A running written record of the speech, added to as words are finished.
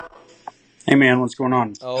Hey man, what's going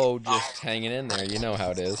on? Oh, just hanging in there. You know how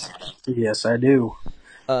it is. Yes, I do.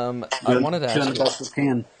 I Doing, wanted to doing ask the you. best we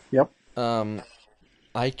can. Yep. Um,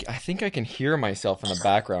 I think I can hear myself in the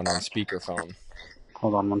background on speakerphone.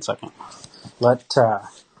 Hold on one second. Let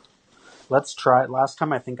let's try it. Last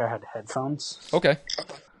time I think I had headphones. Okay.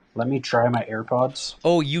 Let me try my AirPods.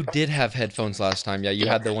 Oh, you did have headphones last time. Yeah, you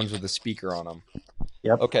Yep. had the ones with the speaker on them.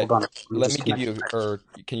 Yep. Okay. Hold on. Let me Let me just give connect. you, or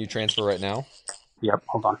can you transfer right now? Yep.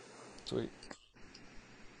 Hold on. Sweet.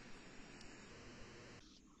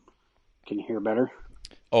 Can you hear better?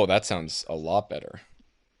 Oh, that sounds a lot better.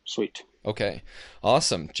 Sweet. Okay.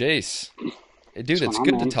 Awesome. Jace. What's Dude, going it's on,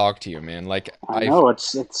 good to man? talk to you, man. I know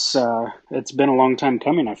it's been a long time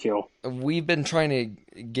coming. I feel. We've been trying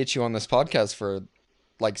to get you on this podcast for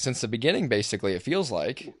since the beginning, basically, it feels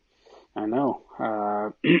like. I know.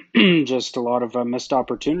 Just a lot of missed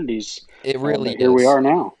opportunities, It really but here we is. are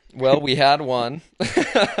now. Well, we had one.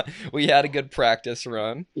 We had a good practice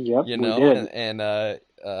run, Yep, we did.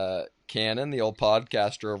 Cannon, the old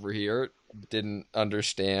podcaster over here, didn't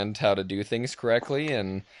understand how to do things correctly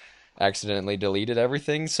and accidentally deleted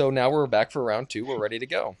everything. So now we're back for round two. We're ready to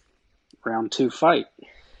go. Round two fight.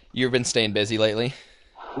 You've been staying busy lately?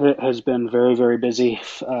 It has been very, very busy.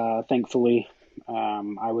 Thankfully,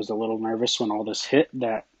 I was a little nervous when all this hit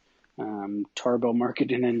that Tarbell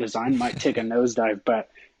Marketing and Design might take a nosedive, but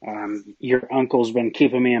your uncle's been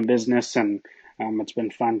keeping me in business, and it's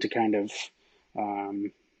been fun to kind of,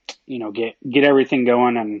 um, get everything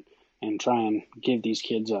going and try and give these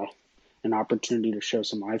kids an opportunity to show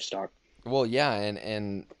some livestock. Well, yeah,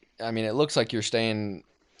 and I mean, it looks like you're staying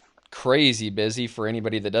crazy busy. For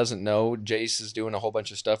anybody that doesn't know, Jace is doing a whole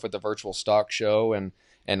bunch of stuff with the virtual stock show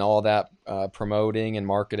and all that promoting and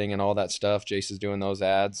marketing and all that stuff. Jace is doing those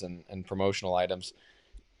ads and promotional items.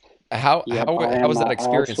 How Yep, how how has that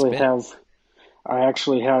experience been? I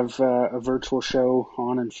actually have a virtual show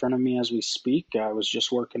on in front of me as we speak. I was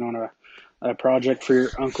just working on a project for your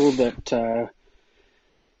uncle that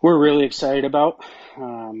we're really excited about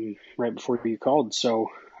right before you called. So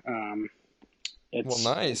um, Well, it's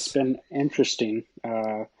nice. been interesting,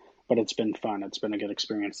 but it's been fun. It's been a good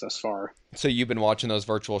experience thus far. So you've been watching those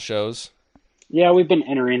virtual shows? Yeah, we've been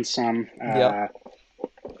entering some. Yep.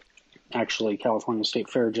 Actually, California State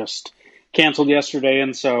Fair just canceled yesterday,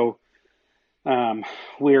 and so um,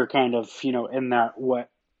 we're kind of in that what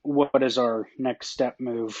is our next step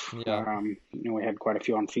move. Yeah. We had quite a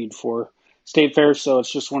few on feed for state fair, so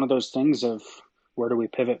it's just one of those things of where do we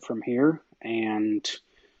pivot from here, and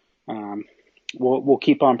um, we'll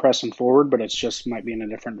keep on pressing forward, but it's just might be in a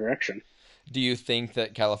different direction. Do you think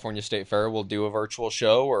that California State Fair will do a virtual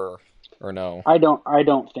show or no? I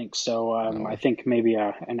don't think so. I No. think maybe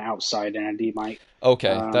an outside entity might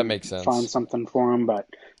Okay, that makes find sense. something for them, but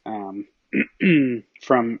um,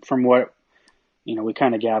 from what we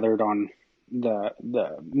kind of gathered on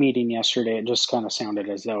the meeting yesterday, it just kind of sounded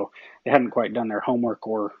as though they hadn't quite done their homework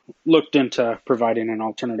or looked into providing an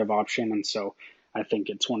alternative option. And so I think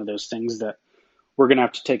it's one of those things that we're going to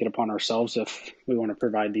have to take it upon ourselves if we want to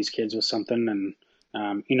provide these kids with something. And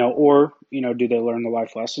or do they learn the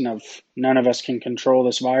life lesson of none of us can control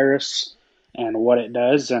this virus and what it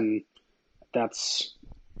does, and that's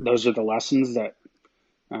those are the lessons that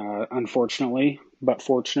unfortunately, but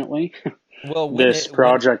fortunately, Well, this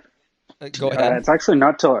project go ahead. it's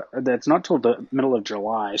not till the middle of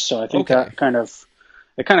July, so I think Okay. that kind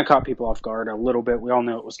of caught people off guard a little bit. We all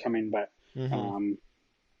knew it was coming, but Hmm. um,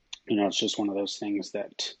 it's just one of those things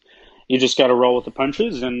that you just got to roll with the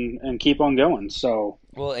punches and keep on going. So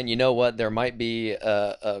Well, and you know what? There might be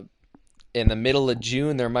in the middle of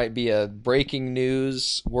June, there might be a breaking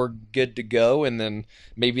news. We're good to go, and then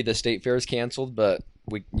maybe the state fair is canceled, but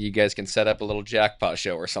you guys can set up a little jackpot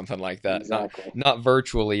show or something like that. Not exactly, not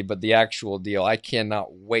virtually, but the actual deal. I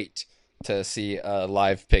cannot wait to see a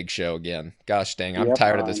live pig show again. Gosh dang, I'm yep,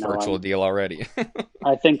 tired of I this know. virtual deal already.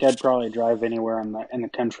 I think I'd probably drive anywhere in the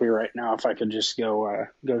country right now if I could just go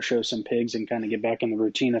show some pigs and kind of get back in the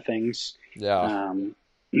routine of things. Yeah. Um,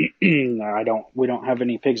 we don't have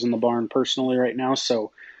any pigs in the barn personally right now,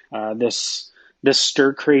 so this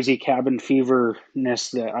stir crazy cabin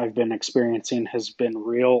feverness that I've been experiencing has been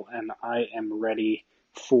real, and I am ready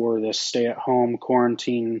for this stay at home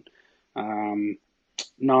quarantine um,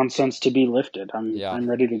 nonsense to be lifted. I'm Yeah. I'm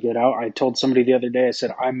ready to get out. I told somebody the other day. I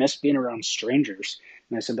said I miss being around strangers,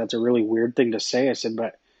 and I said that's a really weird thing to say. I said,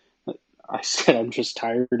 but I said I'm just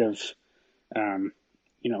tired of um,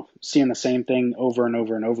 seeing the same thing over and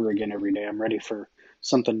over and over again every day. I'm ready for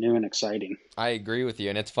something new and exciting. I agree with you,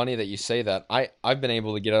 and it's funny that you say that. I've been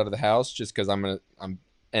able to get out of the house just because I'm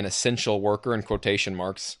an essential worker in quotation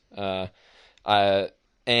marks. I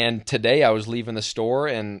And today I was leaving the store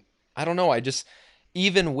and I don't know, I just,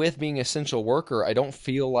 even with being an essential worker, I don't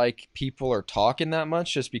feel like people are talking that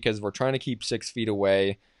much just because we're trying to keep 6 feet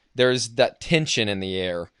away. There's that tension in the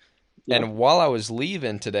air. Yep. And while I was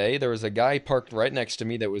leaving today, there was a guy parked right next to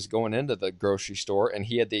me that was going into the grocery store, and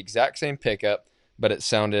he had the exact same pickup, but it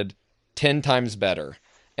sounded 10 times better.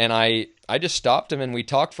 And I just stopped him and we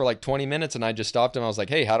talked for like 20 minutes and I just stopped him. I was like,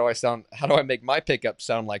 "Hey, how do I make my pickup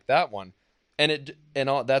sound like that one?"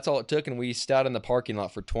 That's all it took, and we sat in the parking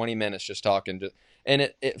lot for 20 minutes just talking, and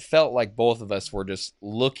it felt like both of us were just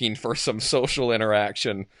looking for some social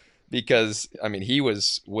interaction because I mean, he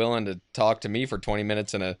was willing to talk to me for 20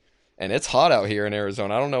 minutes and it's hot out here in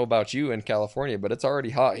Arizona. I don't know about you in California, but it's already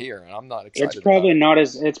hot here, and I'm not excited about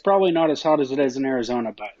it. It's probably not as hot as it is in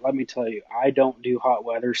Arizona, but let me tell you, I don't do hot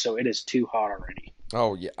weather, so it is too hot already.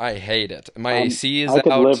 Oh yeah, I hate it. My Um, AC is I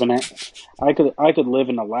could live out. in it. I could live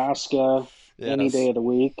in Alaska any day Yes. of the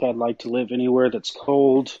week. I'd like to live anywhere that's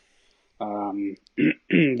cold.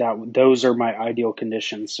 Those are my ideal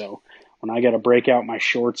conditions. So when I got to break out my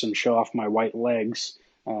shorts and show off my white legs,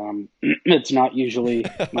 it's not usually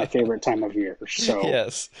my favorite time of year. So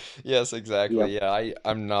Yes. Yes, exactly. yep, Yeah,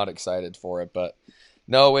 I'm not excited for it, but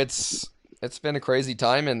no, it's been a crazy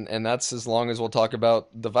time and that's as long as we'll talk about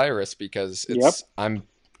the virus because yep, I'm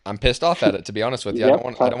pissed off at it to be honest with you. yep. I don't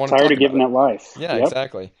want to Tired talk of about giving it. it life. Yeah, Yep,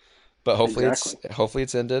 exactly. But exactly, hopefully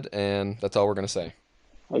it's ended and that's all we're going to say.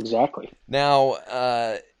 exactly. Now,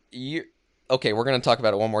 you okay, we're going to talk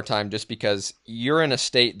about it one more time just because you're in a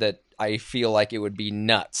state that I feel like it would be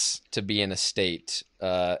nuts to be in a state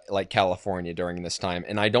like California during this time.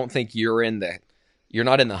 And I don't think you're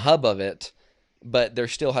not in the hub of it, but there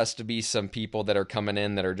still has to be some people that are coming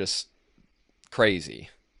in that are just crazy.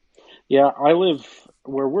 Yeah, I live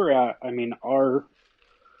where we're at. I mean, our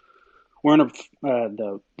we're in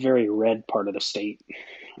the very red part of the state,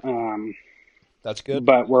 um, That's good.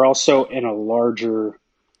 but we're also in a larger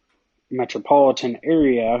metropolitan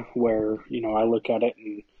area where I look at it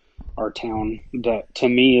in our town that to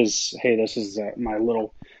me is, hey, this is my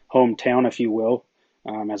little hometown, if you will,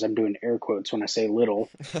 as I'm doing air quotes when I say little.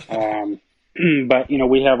 Um, but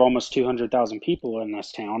we have almost 200,000 people in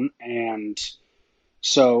this town, and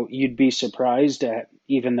so you'd be surprised at,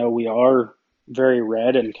 even though we are very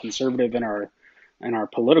red and conservative in our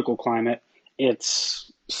political climate,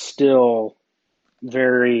 it's still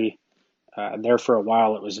very there for a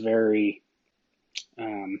while. It was very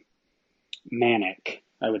um, manic,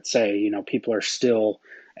 I would say. People are still,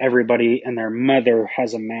 everybody and their mother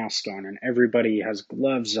has a mask on, and everybody has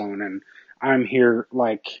gloves on, and I'm here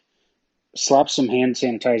like, slap some hand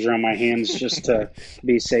sanitizer on my hands just to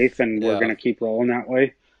be safe, and we're going Yeah. to keep rolling that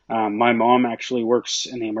way. My mom actually works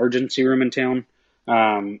in the emergency room in town,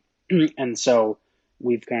 um, and so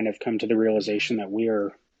we've kind of come to the realization that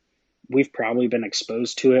we've probably been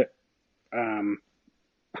exposed to it um,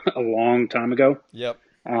 a long time ago. Yep.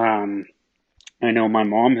 Um, I know my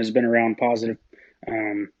mom has been around positive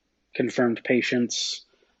um, confirmed patients,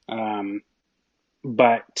 um,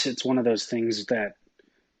 but it's one of those things that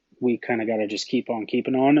we kind of got to just keep on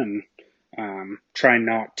keeping on, and try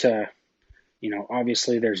not to,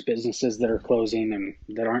 obviously there's businesses that are closing and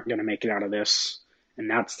that aren't going to make it out of this. And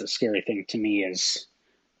that's the scary thing to me, is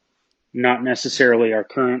not necessarily our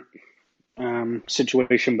current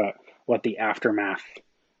situation, but what the aftermath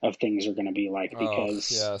of things are going to be like, Oh,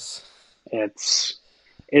 because yes. it's,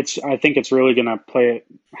 I think it's really going to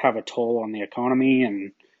have a toll on the economy.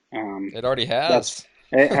 And um, It already that's,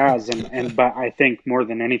 has. it has. But I think more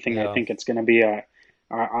than anything, I Yeah. think it's going to be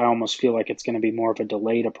I almost feel like it's going to be more of a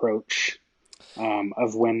delayed approach,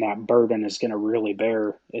 of when that burden is going to really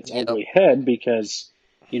bear its Yep. ugly head, because,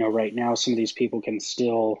 right now some of these people can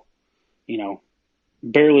still, you know,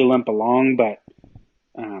 barely limp along, but,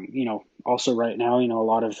 also right now, a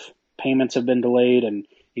lot of payments have been delayed, and,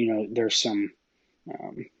 there's um,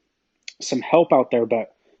 some help out there,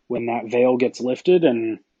 but when that veil gets lifted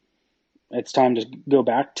and it's time to go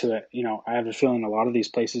back to it, I have a feeling a lot of these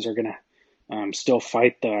places are going to still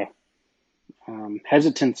fight the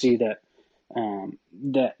hesitancy that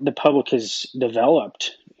the public has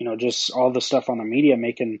developed. Just all the stuff on the media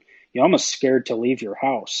making you almost scared to leave your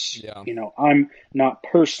house. Yeah. I'm not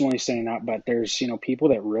personally saying that, but there's people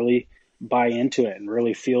that really buy into it and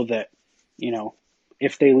really feel that you know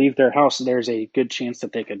if they leave their house, there's a good chance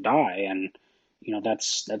that they could die, and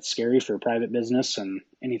that's scary for private business and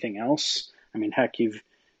anything else. I mean, heck, you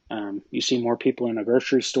see more people in a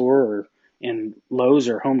grocery store or in Lowe's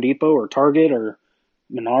or Home Depot or Target or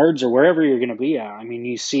Menards or wherever you're going to be at. I mean,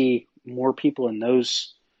 you see more people in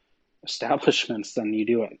those establishments than you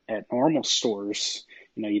do at normal stores.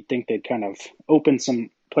 You'd think they'd kind of open some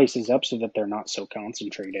places up so that they're not so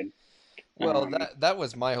concentrated. Well, Um, that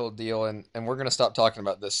was my whole deal, and we're gonna stop talking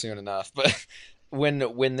about this soon enough. But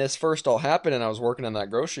when this first all happened, and I was working in that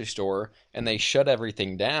grocery store, and they shut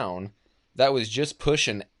everything down, that was just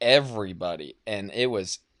pushing everybody, and it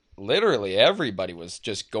was literally everybody was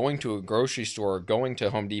just going to a grocery store, going to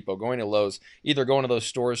Home Depot, going to Lowe's, either going to those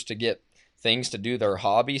stores to get things to do their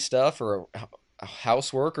hobby stuff or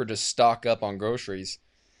housework, or just stock up on groceries.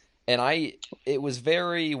 And it was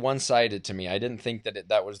very one-sided to me. I didn't think that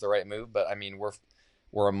that was the right move, but I mean,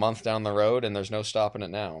 we're a month down the road and there's no stopping it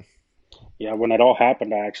now. yeah, when it all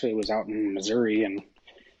happened, I actually was out in Missouri, and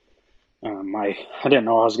I didn't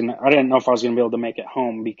know I didn't know if I was gonna be able to make it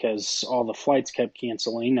home because all the flights kept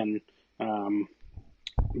canceling, and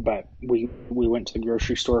but we went to the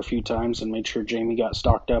grocery store a few times and made sure Jamie got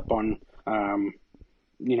stocked up on um,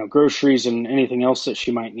 groceries and anything else that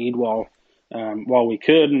she might need while we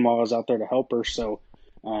could and while I was out there to help her. So,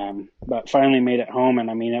 but finally made it home,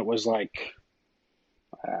 and I mean it was like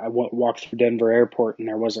walked through Denver Airport, and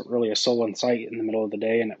there wasn't really a soul in sight in the middle of the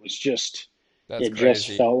day, and That's it just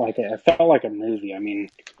crazy. felt like a movie. I mean,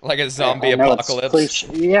 Like a I zombie know it's apocalypse.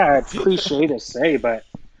 cliche, yeah, it's cliche to say, but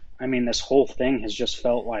I mean this whole thing has just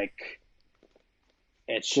felt like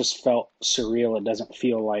it's just felt surreal. It doesn't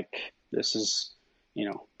feel like this is,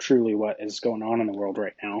 truly what is going on in the world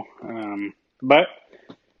right now. But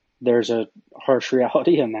there's a harsh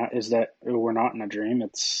reality, and that is that we're not in a dream.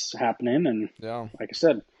 It's happening, and Yeah. like I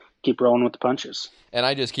said, keep rolling with the punches. And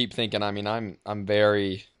I just keep thinking, I mean, I'm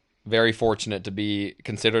very fortunate to be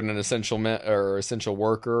considered an or essential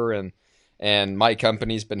worker, and my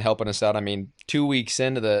company's been helping us out. I mean, 2 weeks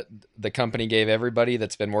into the company gave everybody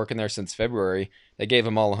that's been working there since February, they gave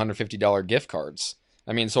them all $150 gift cards.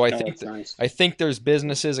 I mean, so Oh, that's nice. I think there's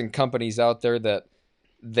businesses and companies out there that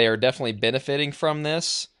they're definitely benefiting from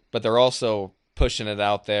this, but they're also pushing it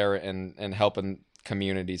out there and helping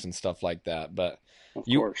communities and stuff like that. But Of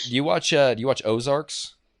you course. do you watch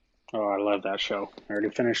Ozarks? Oh, I love that show. I already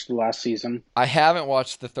finished the last season. I haven't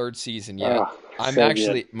watched the third season yet. Oh, I'm so good.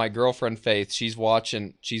 actually my girlfriend Faith, she's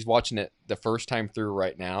watching it the first time through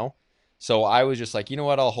right now. So I was just like, you know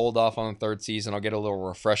what, I'll hold off on the third season. I'll get a little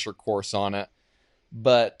refresher course on it.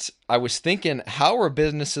 But I was thinking, how are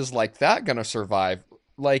businesses like that going to survive?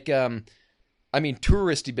 Like I mean,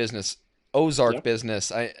 touristy business, Ozark Yep. business.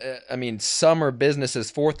 I mean, summer businesses,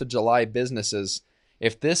 4th of July businesses.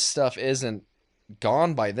 If this stuff isn't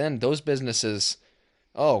gone by then, those businesses,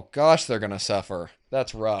 oh gosh, they're gonna suffer.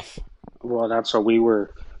 That's rough. Well, that's what we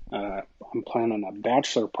were. I'm planning a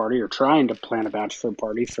bachelor party, or trying to plan a bachelor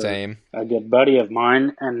party for Same. a good buddy of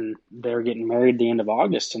mine, and they're getting married the end of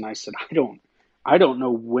August. And I said, I don't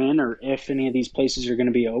know when or if any of these places are going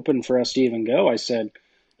to be open for us to even go. I said,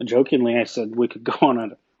 jokingly, I said we could go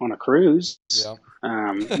on a cruise. Yeah.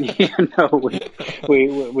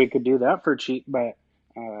 We could do that for cheap, but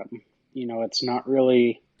it's not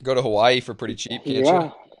really. Go to Hawaii for pretty cheap, can't you?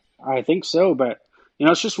 Yeah, I think so, but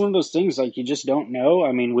it's just one of those things like you just don't know.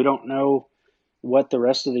 I mean, we don't know what the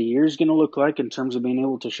rest of the year is going to look like in terms of being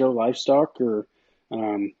able to show livestock or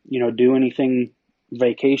do anything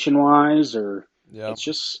vacation wise, or Yeah.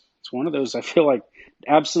 it's one of those. I feel like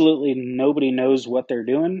absolutely nobody knows what they're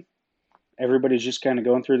doing. Everybody's just kind of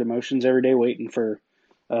going through the motions every day, waiting for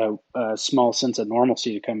a small sense of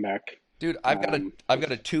normalcy to come back. Dude, Um, I've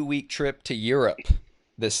got a 2 week trip to Europe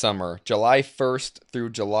this summer, July 1st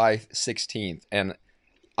through July 16th, and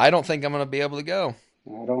I don't think I'm gonna be able to go.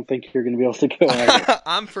 I don't think you're going to be able to go either.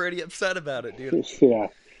 I'm pretty upset about it, dude. Yeah.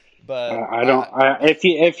 But I don't.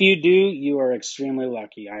 If you do, you are extremely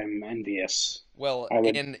lucky. I'm envious. well, I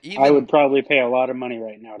would and I even would probably pay a lot of money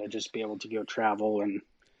right now to just be able to go travel and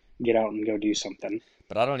get out and go do something.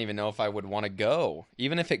 but I don't even know if I would want to go.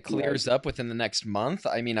 Even if it Right, clears up within the next month,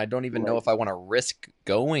 I mean, I don't even know right, if I want to risk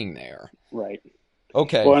going there. right.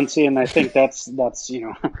 Okay, Well, and see, and I think that's that's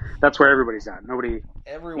where everybody's at.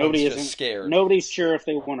 everyone's Nobody just isn't scared. nobody's sure if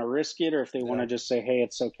they want to risk it or if they want Yeah. to just say, hey,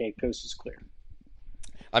 it's okay, coast is clear.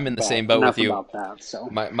 I'm in the But same boat with enough you. about that. So,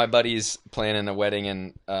 My buddy's planning a wedding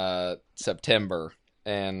in September,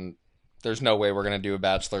 and there's no way we're gonna do a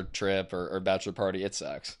bachelor trip or bachelor party. It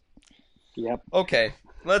sucks. yep. Okay,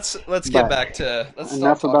 let's get But back to let's stop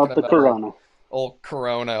enough talking about the about Corona. old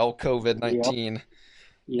Corona, old COVID Yep, 19. yep.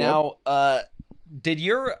 Now, did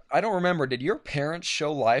your I don't remember. Did your parents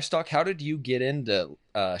show livestock? How did you get into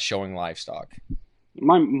showing livestock?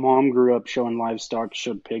 My mom grew up showing livestock,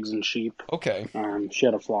 showed pigs and sheep. Okay. She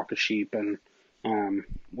had a flock of sheep and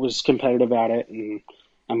was competitive at it. And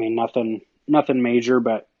I mean, nothing major,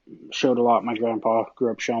 but showed a lot. My grandpa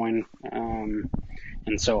grew up showing, and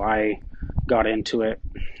so I got into it.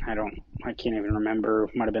 I don't I can't even remember.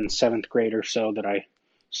 Might have been seventh grade or so that I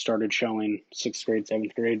started showing. Sixth grade,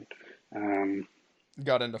 seventh grade, um,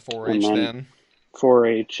 Got into and 4-H then then.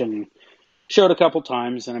 4-H and showed a couple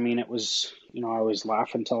times. And I mean, it was I always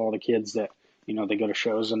laugh and tell all the kids that they go to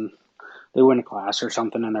shows and they win a class or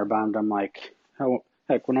something and they're bummed. I'm like, oh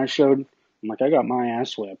heck, when I showed, I'm like, I got my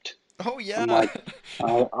ass whipped. Oh I'm yeah.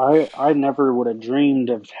 like, I never would have dreamed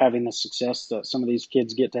of having the success that some of these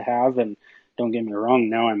kids get to have. And don't get me wrong,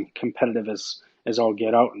 now I'm competitive as all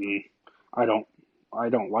get out, and I don't I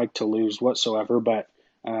don't like to lose whatsoever. But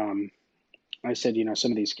um, I said,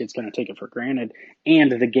 some of these kids kind of take it for granted,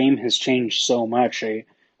 and the game has changed so much. I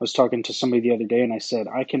was talking to somebody the other day, and I said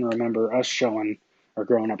I can remember us showing or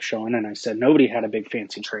growing up showing, and I said nobody had a big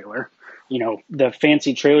fancy trailer. The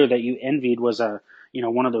fancy trailer that you envied was a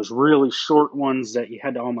one of those really short ones that you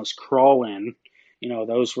had to almost crawl in.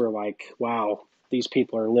 Those were like, wow, these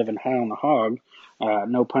people are living high on the hog.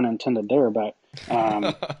 No pun intended there, but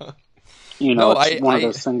No, it's one of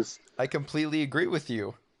those things. I completely agree with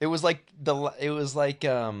you. It was like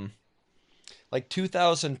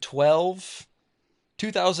 2012,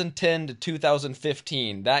 2010 to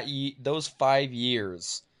 2015. Those 5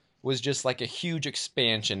 years was just like a huge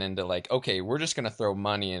expansion into like, okay, we're just gonna throw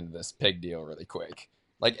money into this pig deal really quick.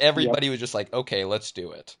 Like Yep. everybody was just like, okay, let's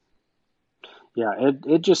do it. Yeah,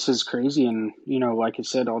 it just is crazy, and like I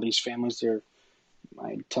said, all these families there.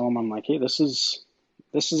 I tell them, I'm like, hey, this is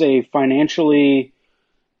a financially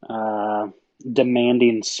uh,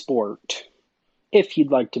 demanding sport. If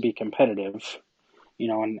you'd like to be competitive,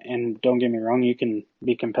 and don't get me wrong, you can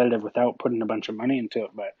be competitive without putting a bunch of money into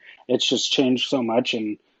it, but it's just changed so much,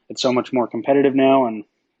 and it's so much more competitive now, and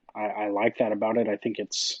I like that about it. I think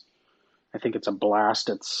it's a blast.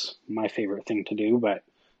 It's my favorite thing to do, but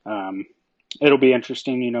um, it'll be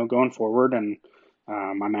interesting, going forward, and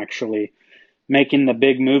I'm actually making the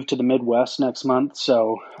big move to the Midwest next month.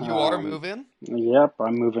 So, You are moving? yep,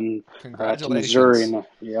 I'm moving to Missouri, Congratulations. and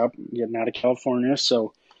yep, getting out of California.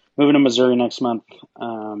 So, moving to Missouri next month,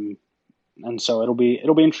 and so it'll be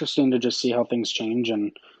interesting to just see how things change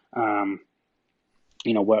and um,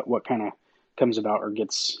 what kind of comes about or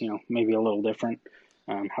gets maybe a little different.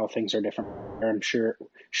 How things are different. I'm sure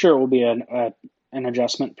it will be an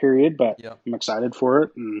adjustment period, but Yep. I'm excited for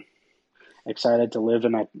it and excited to live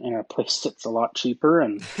in a place that's a lot cheaper.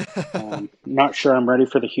 And not sure I'm ready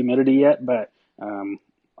for the humidity yet, but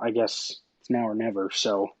I guess it's now or never.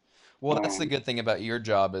 So Well, that's the um, good thing about your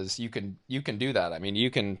job is you can do that. I mean, you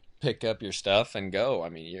can pick up your stuff and go. I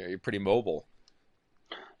mean, you're pretty mobile.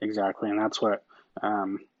 exactly, and that's what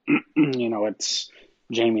um, it's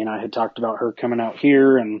Jamie and I had talked about her coming out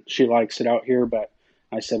here, and she likes it out here, but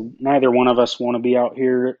I said neither one of us want to be out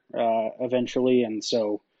here eventually, and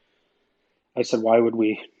so I said, why would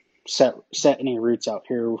we set any roots out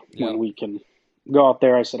here when Yep. we can go out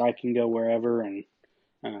there? I said I can go wherever, and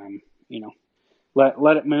um, you know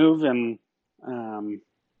let it move, and um,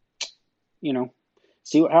 you know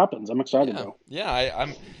see what happens. I'm excited Yeah. though. Yeah,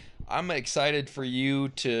 I'm excited for you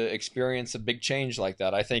to experience a big change like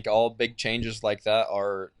that. I think all big changes like that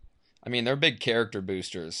are I mean, they're big character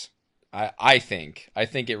boosters. I think. I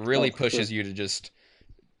think it Oh, really for sure. pushes you to just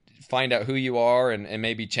find out who you are and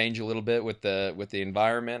maybe change a little bit with the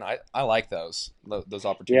environment. I like those Yeah,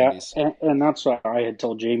 opportunities. and that's what I had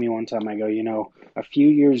told Jamie one time. I go, a few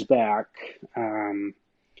years back,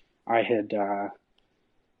 I had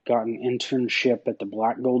got an internship at the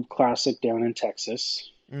Black Gold Classic down in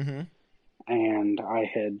Texas, Mhm. and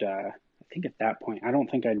I think at that point, I don't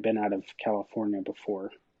think I'd been out of California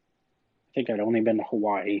before. I think I'd only been to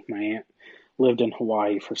Hawaii. My aunt lived in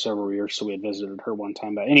Hawaii for several years, so we had visited her one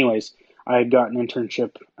time. But anyways, I had got an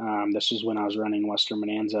internship. This was when I was running Western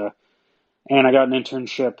Bonanza, and I got an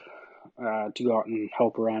internship to go out and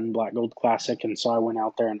help run Black Gold Classic. And so I went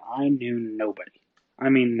out there, and I knew nobody. I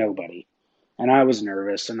mean, nobody. And I was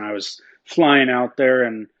nervous, and I was flying out there,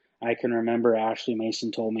 and I can remember Ashley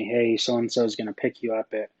Mason told me, "Hey, so and so is going to pick you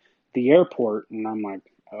up at the airport," and I'm like,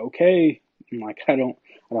 "Okay." I'm like, I don't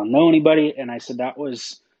know anybody, and I said that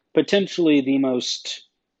was potentially the most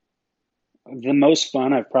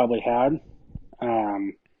fun I've probably had,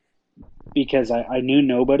 um, because I knew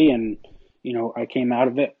nobody, and I came out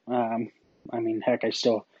of it. I mean, heck, I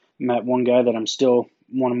still met one guy that I'm still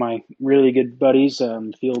one of my really good buddies,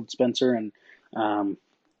 Field Spencer, and um,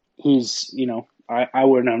 he's I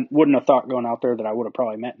wouldn't have thought going out there that I would have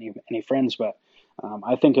probably met any friends, but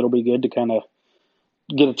I think it'll be good to kind of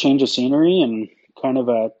get a change of scenery and kind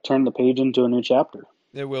of turn the page into a new chapter.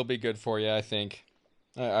 It will be good for you, I think.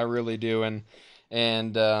 I really do, and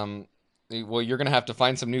well, you're gonna have to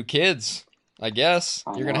find some new kids, I guess.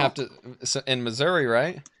 I You're gonna know. have to in Missouri,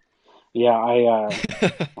 right? Yeah,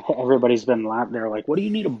 everybody's been laughing. They're like, "What do you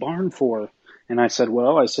need a barn for?" And I said,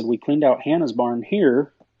 "Well, I said we cleaned out Hannah's barn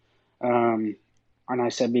here, um, and I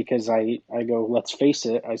said because I go, let's face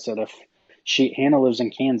it. I said if Hannah lives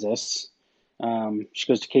in Kansas, she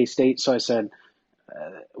goes to K State, so I said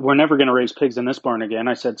we're never going to raise pigs in this barn again.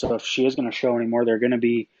 I said, so if she is going to show anymore, they're going to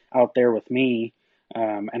be out there with me.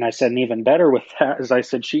 And I said, and even better with that is I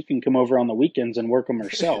said, she can come over on the weekends and work them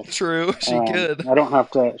herself. True, she could. I don't have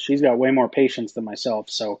to, she's got way more patience than myself.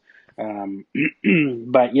 So, um,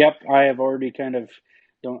 but yep, I have already kind of,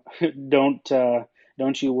 don't, don't,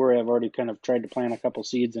 don't you worry. I've already kind of tried to plant a couple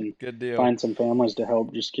seeds and Good deal. find some families to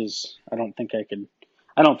help just because I don't think I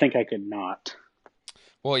could not.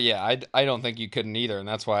 Well, yeah, I don't think you couldn't either, and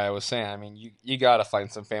that's why I was saying. I mean, you got to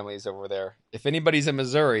find some families over there. If anybody's in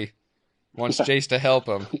Missouri wants Jace to help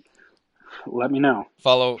them, Let me know.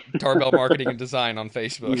 follow Tarbell Marketing and Design on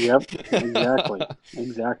Facebook. Yep, exactly,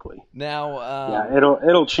 exactly. Now, Yeah,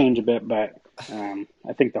 it'll change a bit, but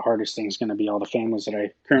I think the hardest thing is going to be all the families that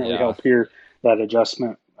I currently yeah, help here. That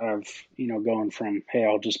adjustment of going from hey,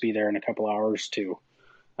 I'll just be there in a couple hours to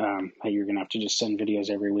hey, you're going to have to just send videos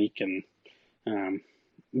every week and um,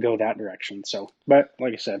 go that direction. So, but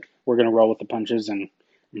like I said, we're going to roll with the punches, and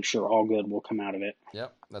I'm sure all good will come out of it.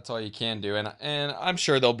 yep, that's all you can do, and I'm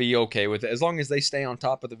sure they'll be okay with it as long as they stay on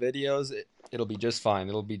top of the videos. It'll be just fine.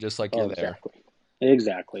 It'll be just like Oh, you're there. exactly,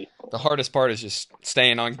 exactly. The hardest part is just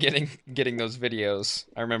staying on getting those videos.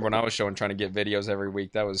 I remember when I was showing trying to get videos every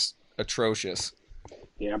week. That was atrocious.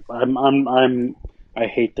 Yeah, I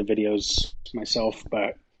hate the videos myself,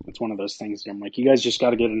 but it's one of those things that I'm like, you guys just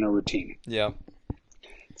got to get in a routine. Yeah,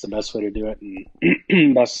 It's the best way to do it,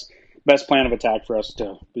 and best plan of attack for us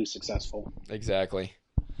to be successful. exactly.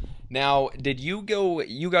 Now, did you go?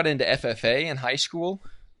 You got into FFA in high school?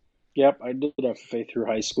 Yep, I did FFA through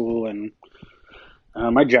high school, and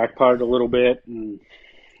I jackpotted a little bit, and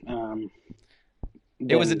um,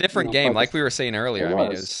 It was a then different game, like like we were saying it earlier. I mean,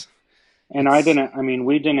 was, and I it's didn't. I mean,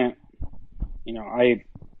 we didn't. I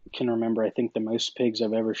can remember. I think the most pigs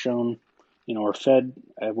I've ever shown, or fed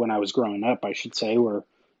when I was growing up, I should say, were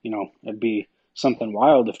it'd be something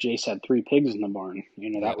wild if Jace had 3 pigs in the barn.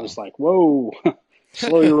 That yeah. was like, whoa,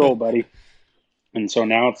 slow your roll, buddy. And so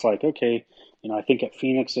now it's like, okay, I think at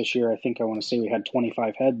Phoenix this year, I think I want to say we had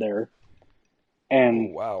 25 head there, Oh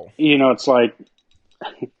and wow. it's like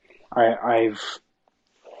I've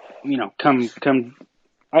come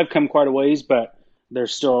I've come quite a ways, but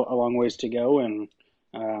there's still a long ways to go, and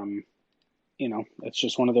um, it's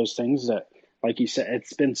just one of those things that, like you said,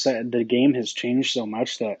 it's been said the game has changed so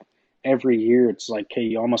much that every year it's like, hey,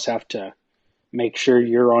 you almost have to make sure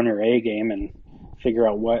you're on your A game and figure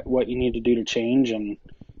out what you need to do to change. And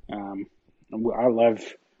um, I love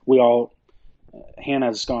we all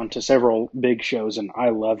Hannah's gone to several big shows, and I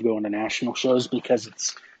love going to national shows because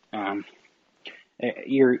it's um,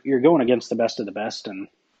 you're going against the best of the best, and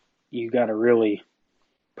you got to really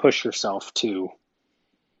push yourself to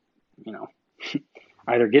you know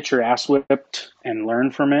either get your ass whipped and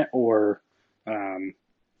learn from it, or um,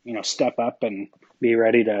 step up and be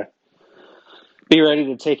ready to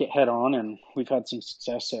take it head on. And we've had some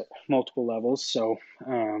success at multiple levels, so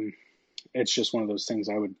it's just one of those things.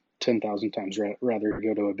 I would 10,000 times rather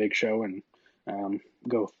go to a big show and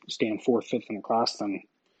go stand fourth, fifth in a class than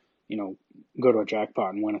go to a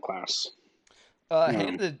jackpot and win a class. Um,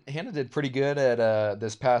 Hannah did pretty good at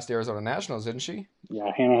this past Arizona Nationals, didn't she?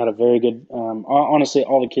 yeah, Hannah had a very good. Honestly,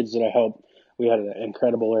 all the kids that I helped, we had an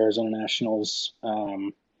incredible Arizona Nationals.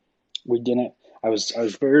 We didn't. I was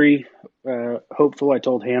very hopeful. I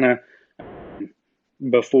told Hannah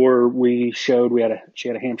before we showed, she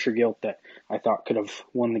had a Hampshire gilt that I thought could have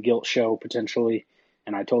won the gilt show potentially,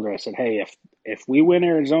 and I told her, I said, hey, if we win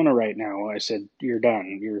Arizona right now, I said, you're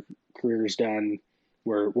done. Your career's done.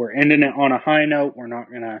 We're ending it on a high note. We're not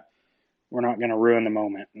gonna ruin the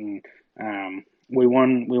moment. And we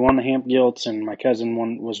won the Hamp gilts, and my cousin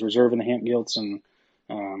was reserving the Hamp gilts, and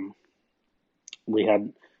um, we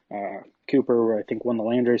had Cooper, I think, won the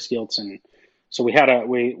Landrace gilts, and so we had a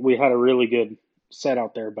really good set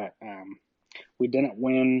out there, but we didn't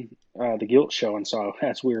win the gilt show. And so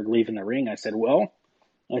as we were leaving the ring, I said, well,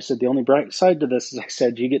 the only bright side to this is, I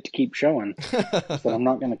said, you get to keep showing. I said, I'm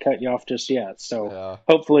not going to cut you off just yet. So Yeah.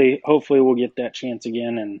 hopefully we'll get that chance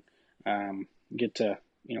again, and get to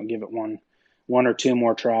give it one or two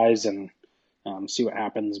more tries, and see what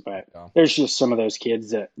happens. But Yeah. there's just some of those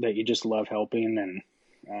kids that you just love helping, and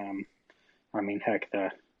I mean, heck, the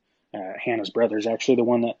Hannah's brother is actually the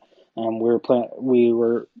one that we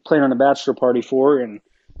were planning a bachelor party for, and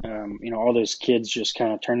all those kids just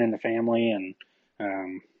kind of turn into family, and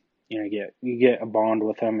you get a bond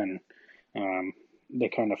with them, and They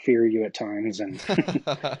kind of fear you at times and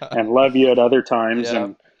and love you at other times, Yeah.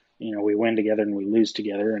 and we win together and we lose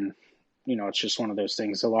together, and it's just one of those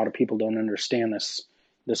things. A lot of people don't understand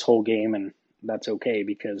this whole game, and that's okay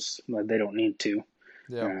because they don't need to,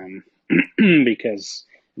 Yeah. um, because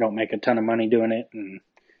we don't make a ton of money doing it, and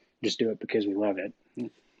just do it because we love it.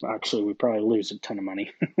 Actually, we probably lose a ton of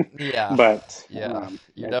money, Yeah. but Yeah.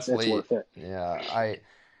 You're it's definitely, worth it. yeah.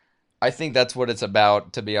 I think that's what it's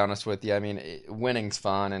about, to be honest with you. I mean, winning's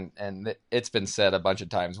fun, and it's been said a bunch of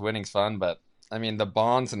times, winning's fun, but I mean, the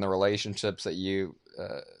bonds and the relationships that you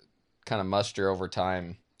kind of muster over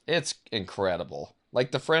time, it's incredible. Like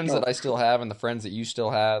the friends Oh, that I for still sure. have and the friends that you still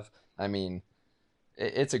have, I mean,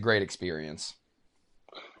 it's a great experience,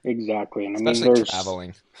 Exactly. And I mean, especially there's,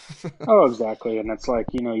 traveling. oh, exactly. And it's like,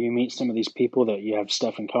 you meet some of these people that you have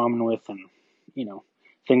stuff in common with, and, you know,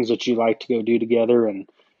 things that you like to go do together. And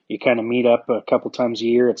you kind of meet up a couple times a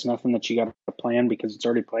year. It's nothing that you got to plan because it's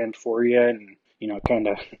already planned for you. And, kind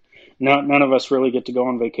of, none of us really get to go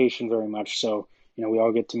on vacation very much. So, we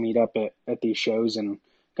all get to meet up at these shows and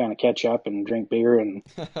kind of catch up and drink beer and,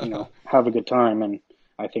 have a good time. And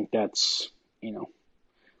I think that's, you know,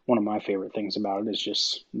 one of my favorite things about it is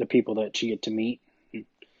just the people that you get to meet, and,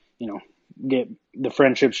 you know, get the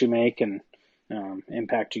friendships you make, and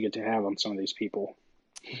impact you get to have on some of these people.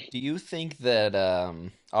 Do you think that,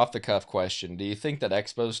 off the cuff question, do you think that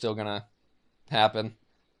Expo's still gonna happen?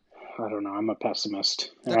 I don't know. I'm a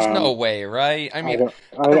pessimist. There's no way, right? I I mean, don't.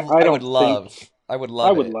 I don't think. I would I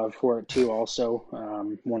love would it. love for it too. Also,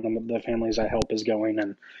 one of the families I help is going,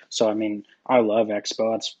 and so I mean, I love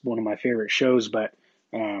Expo. That's one of my favorite shows. But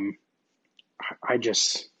um, I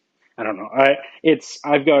just, I don't know.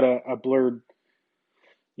 I've got a blurred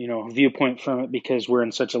viewpoint from it because we're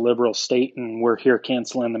in such a liberal state and we're here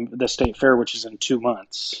canceling the state fair, which is in 2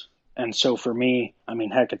 months. And so for me, I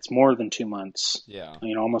mean, heck, it's more than 2 months, Yeah.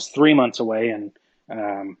 almost 3 months away. And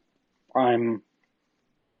I'm,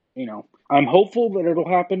 I'm hopeful that it'll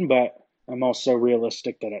happen, but I'm also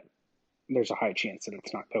realistic that there's a high chance that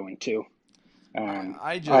it's not going to. I Um,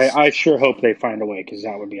 I I just sure hope they find a way because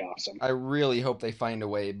that would be awesome. I really hope they find a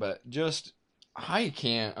way, but just I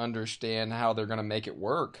can't understand how they're gonna make it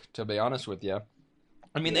work, to be honest with you.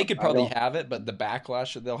 I mean, they Yep, could I probably don't, have it, but the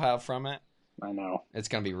backlash that they'll have from it, I know. it's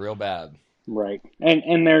gonna be real bad. Right.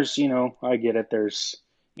 And there's, I get it. There's,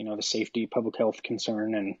 the safety, public health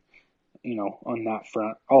concern, and on that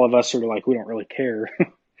front, all of us are like, we don't really care.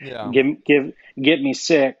 Yeah. Get me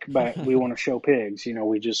sick, but we want to show pigs.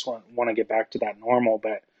 We just want to get back to that normal.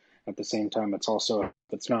 But at the same time, it's also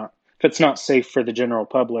if it's not safe for the general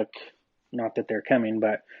public, not that they're coming,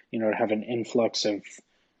 but to have an influx of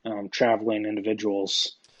traveling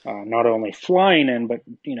individuals, not only flying in, but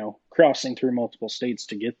crossing through multiple states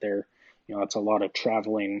to get there. It's a lot of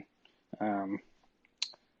traveling, um,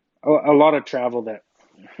 a lot of travel that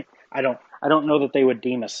I don't know that they would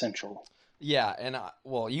deem essential. Yeah, and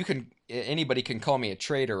well, anybody can call me a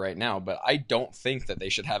traitor right now, but I don't think that they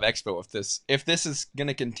should have Expo if this is going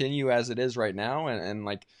to continue as it is right now, and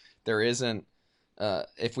like there isn't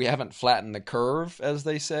if we haven't flattened the curve, as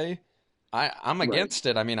they say. I'm Right. against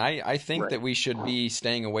it. I mean, I think Right. that we should be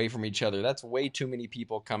staying away from each other. That's way too many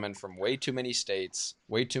people coming from way too many states,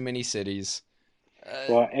 way too many cities.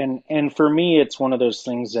 Well, and for me, it's one of those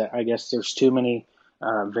things that I guess there's too many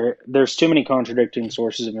contradicting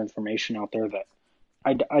sources of information out there that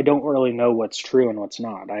I don't really know what's true and what's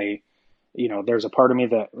not. There's a part of me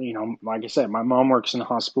that, like I said, my mom works in the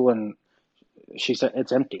hospital and she said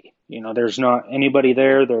it's empty. There's not anybody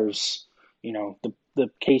there. There's, the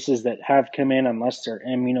cases that have come in, unless they're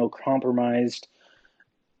immunocompromised,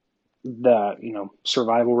 the,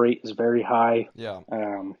 survival rate is very high. Yeah,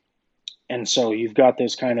 Um, and so you've got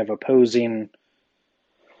this kind of opposing,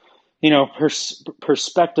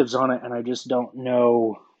 perspectives on it, and I just don't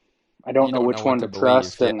know. I don't you know don't know which what one to to believe.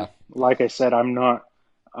 trust. Yeah, And like I said, I'm not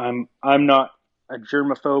a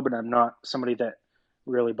germaphobe, and I'm not somebody that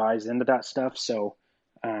really buys into that stuff. So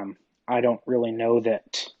um, I don't really know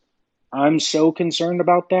that I'm so concerned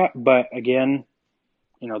about that. But again,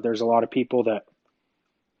 there's a lot of people that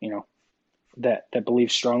you know that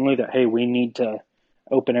believe strongly that, hey, we need to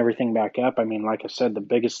open everything back up. I mean, like I said, the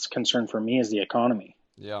biggest concern for me is the economy.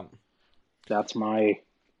 yeah. That's my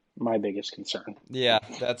biggest concern. Yeah,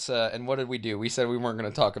 that's and what did we do? We said we weren't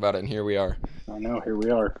going to talk about it, and here we are. I know, here we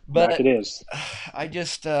are. Back But it is. I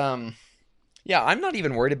just yeah, I'm not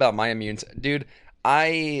even worried about my dude.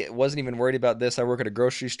 I wasn't even worried about this. I work at a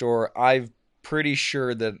grocery store. Pretty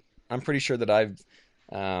sure that I'm pretty sure that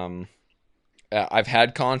um I've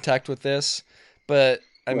had contact with this, but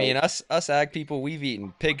I mean Right. us ag people, we've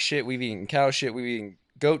eaten pig shit, we've eaten cow shit, we've eaten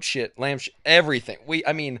goat shit, lamb shit, everything.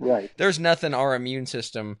 I mean, Right. there's nothing our immune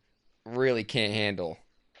system really can't handle.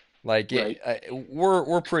 Like Right.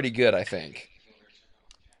 we're pretty good, I think.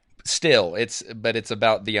 Still, it's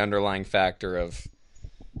about the underlying factor of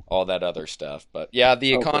all that other stuff. But yeah,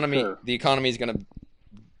 Oh, for sure. the economy is gonna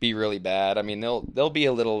be really bad. I mean, there'll be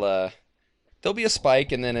a little there'll be a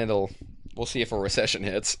spike, and then we'll see if a recession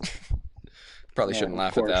hits. Probably Yeah, shouldn't of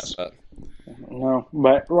laugh at that, course. but No,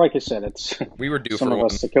 but like I said, it's we were due some for of one.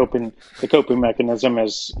 us the coping mechanism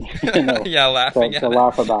is Yeah, laughing to at it.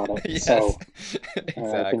 laugh about it. Yes, So I think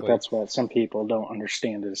exactly. that's what some people don't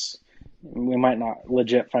understand is we might not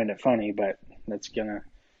legit find it funny, but that's gonna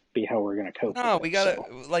be how we're gonna cope with No, it. we gotta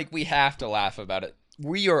So we have to laugh about it.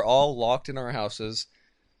 We are all locked in our houses.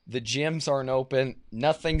 The gyms aren't open.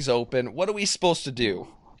 Nothing's open. What are we supposed to do?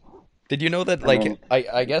 Did you know that? I mean,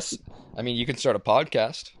 I guess I mean you can start a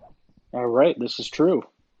podcast. all right, this is true.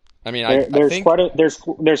 I mean There, I there's think quite a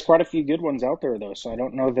there's quite a few good ones out there though. So I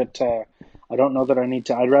don't know that I need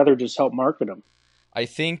to. I'd rather just help market them.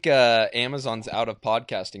 Amazon's out of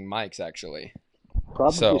podcasting mics actually.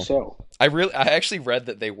 Probably So so. I actually read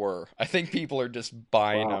that they were. I think people are just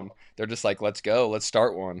buying Wow. them. They're just like, let's go, let's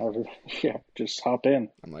start one. Yeah, just hop in.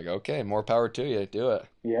 I'm like, okay, more power to you. Do it.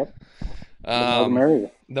 Yep. The more the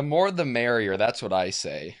merrier. The more the merrier. That's what I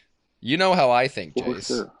say. You know how I think, For Jace.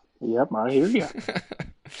 sure. Yep, I hear you.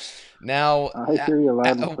 Now, I hear you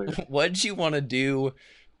loud and clear. what did you want to do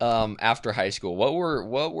after high school? What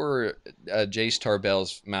were Jace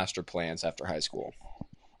Tarbell's master plans after high school?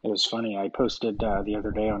 It was funny. I posted the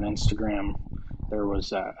other day on Instagram. There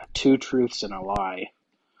was two truths and a lie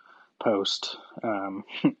post, and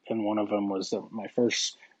one of them was that my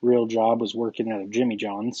first real job was working at a Jimmy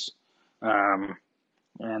John's, um,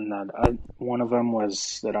 and one of them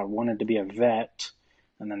was that I wanted to be a vet,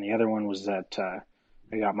 and then the other one was that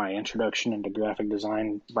I got my introduction into graphic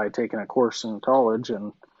design by taking a course in college,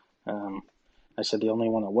 and um, I said the only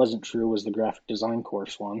one that wasn't true was the graphic design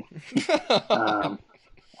course one. Um,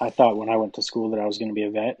 I thought when I went to school that I was going to be a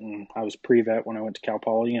vet, and I was pre-vet when I went to Cal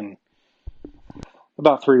Poly, and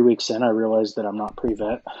about 3 weeks in, I realized that I'm not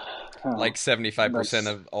pre-vet. Like 75% That's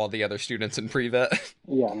of all the other students in pre-vet.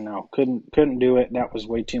 yeah, no, couldn't do it. That was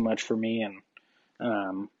way too much for me, and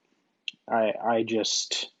um, I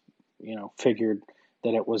just figured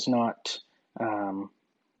that it was not. Um,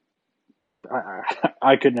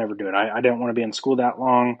 I could never do it. I didn't want to be in school that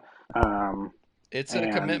long, It's a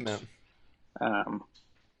and commitment. um,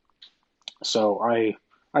 so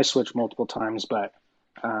I switched multiple times, but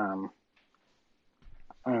um,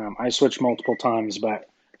 I switched multiple times, but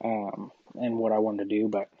and what I wanted to do,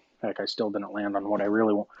 but heck, I still didn't land on what I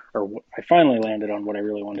really want, or I finally landed on what I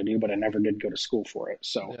really wanted to do, but I never did go to school for it.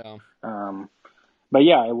 So, Yeah. but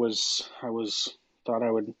yeah, I was thought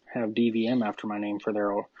I would have DVM after my name for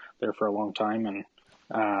there for a long time, and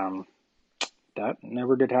um, that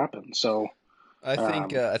never did happen. So, um,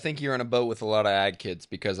 I think you're in a boat with a lot of ag kids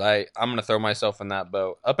because I'm gonna throw myself in that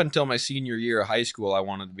boat. Up until my senior year of high school,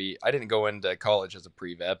 I didn't go into college as a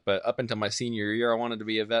pre-vet, but up until my senior year, I wanted to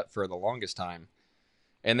be a vet for the longest time.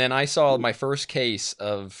 And then I saw my first case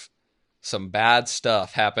of some bad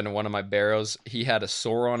stuff happen to one of my barrows. He had a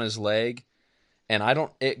sore on his leg, and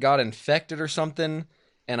it got infected or something.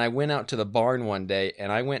 And I went out to the barn one day,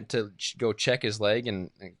 and I went to go check his leg and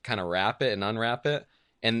kind of wrap it and unwrap it,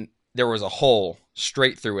 and there was a hole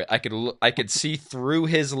straight through it. I could see through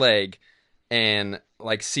his leg and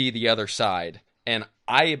like see the other side. And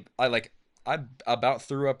I about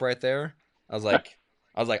threw up right there. I was like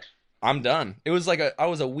I was like I'm done. It was like I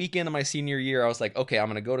was a week into my senior year. I was like, okay, I'm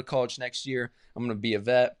gonna go to college next year. I'm gonna be a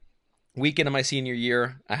vet. Week into my senior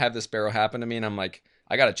year, I have this barrel happen to me, and I'm like,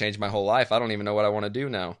 I got to change my whole life. I don't even know what I want to do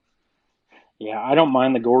now. yeah, I don't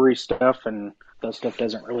mind the gory stuff, and that stuff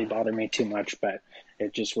doesn't really bother me too much, but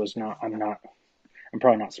it just was not. I'm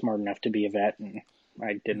probably not smart enough to be a vet, and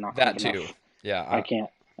I did not have That too. enough. Yeah. I can't.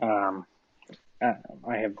 Um,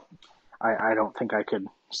 I have. I don't think I could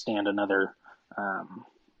stand another.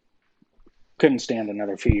 Couldn't stand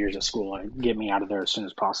another few years of school and get me out of there as soon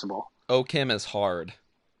as possible. OChem is hard.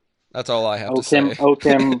 That's all I have to OChem, say.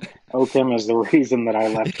 OChem, OChem is the reason that I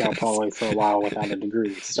left Cal Yes. Poly for a while without a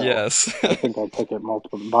degree. So Yes. I think I took it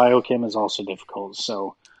multiple. Biochem is also difficult.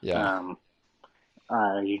 So Yeah. um,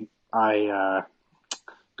 I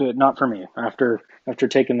good not for me. After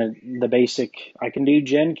taking the basic, I can do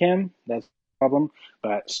Gen Chem. That's the problem.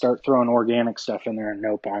 But start throwing organic stuff in there, and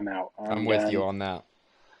nope, I'm out. I'm I'm with you done. on that.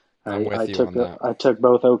 I'm with you on that. I took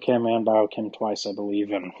both OChem and Biochem twice, I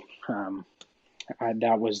believe, and um,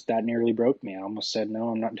 That nearly broke me. I almost said, no,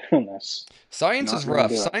 I'm not doing this. Science Not is gonna rough.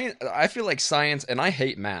 do it. Science, I feel like science, and I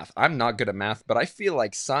hate math. I'm not good at math, but I feel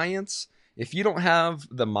like science, if you don't have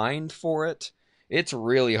the mind for it, it's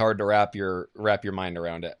really hard to wrap your mind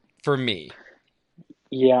around it. For me.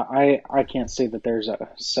 Yeah, I can't say that there's a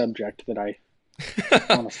subject that I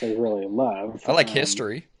honestly really love. I like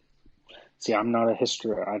history. See, I'm not a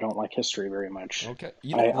history. I don't like history very much. Okay.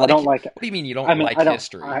 You don't I like don't it? like. What do you mean you don't I mean, like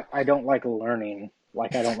history? I don't like learning.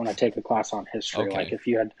 Like, I don't want to take a class on history. Like, Okay.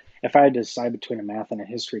 if I had to decide between a math and a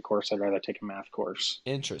history course, I'd rather take a math course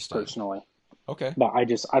Interesting. personally. Okay. But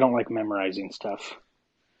I don't like memorizing stuff.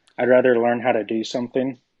 I'd rather learn how to do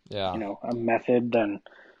something, Yeah. a method than,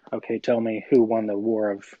 okay, tell me who won the war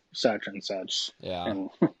of such and such Yeah. and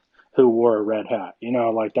who wore a red hat.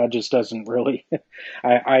 Like that just doesn't really,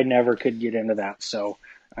 I never could get into that. So,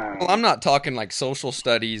 Well, I'm um, not talking like social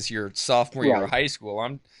studies your sophomore year of right. high school.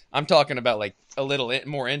 I'm talking about like a little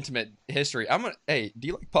more intimate history. Hey, do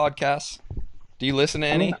you like podcasts? Do you listen to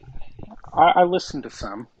I mean, any? I listen to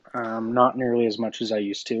some, not nearly as much as I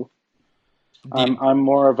used to. Do you, I'm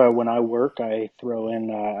more of a when I work, I throw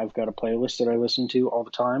in. I've got a playlist that I listen to all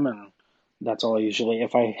the time, and that's all I usually.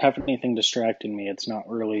 If I have anything distracting me, it's not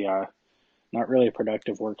really a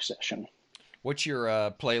productive work session. what's your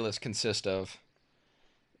playlist consist of?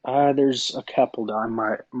 There's a couple.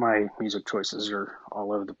 My music choices are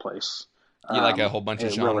all over the place. You like a whole bunch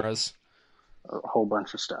of It really genres? a whole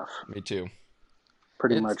bunch of stuff. Me too.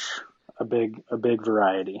 Pretty It's much a big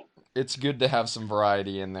variety. it's good to have some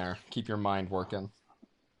variety in there. Keep your mind working.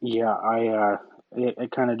 Yeah,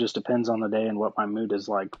 it kind of just depends on the day and what my mood is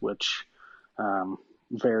like, which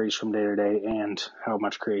varies from day to day, and how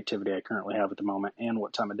much creativity I currently have at the moment, and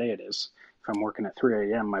what time of day it is. If I'm working at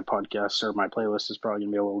 3 a.m., my podcast or my playlist is probably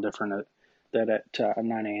gonna be a little different than at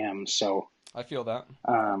 9 a.m. So, I feel that.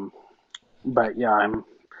 um, but yeah,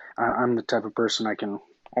 I'm the type of person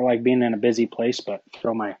I like being in a busy place, but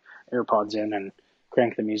throw my AirPods in and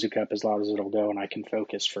crank the music up as loud as it'll go, and I can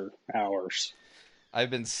focus for hours. I've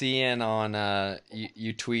been seeing on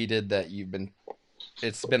you tweeted that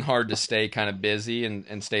it's been hard to stay kind of busy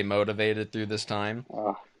and stay motivated through this time.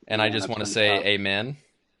 Oh And I man, just it's want to been say tough. amen.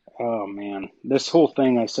 Oh man, this whole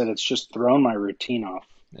thing, I said, it's just thrown my routine off.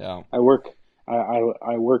 Yeah. I work,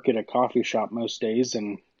 I work at a coffee shop most days,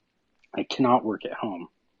 and I cannot work at home.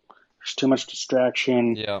 There's too much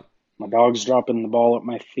distraction. Yeah. My dog's dropping the ball at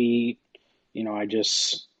my feet. I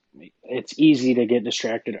just, it's easy to get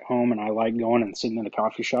distracted at home, and I like going and sitting in the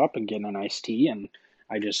coffee shop and getting an iced tea, and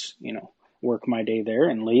I just, work my day there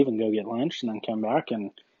and leave and go get lunch and then come back,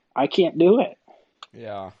 and I can't do it.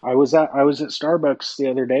 Yeah. I was at Starbucks the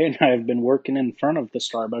other day, and I've been working in front of the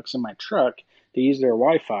Starbucks in my truck to use their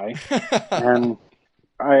Wi-Fi, and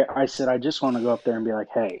I said I just want to go up there and be like,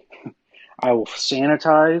 hey, I will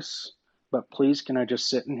sanitize, but please can I just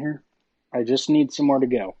sit in here? I just need somewhere to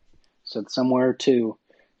go. So somewhere to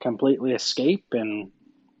completely escape and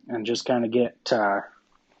just kind of get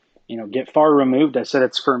far removed. I said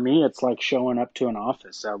it's for me. It's like showing up to an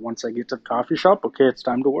office. Once I get to the coffee shop, okay, it's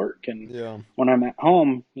time to work. And Yeah. when I'm at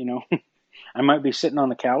home, I might be sitting on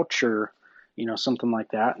the couch or something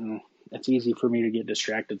like that, and it's easy for me to get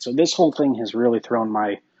distracted. So this whole thing has really thrown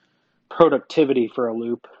my productivity for a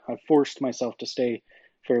loop. I've forced myself to stay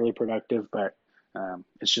fairly productive, but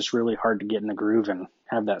it's just really hard to get in the groove and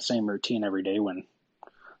have that same routine every day when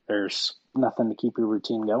there's nothing to keep your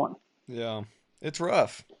routine going. Yeah. It's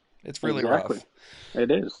rough. It's really Exactly. rough.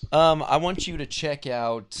 It is. I want you to check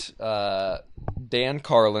out Dan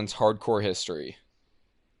Carlin's Hardcore History.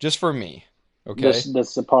 Just for me. Okay?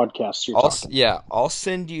 That's the podcast you're talking. I'll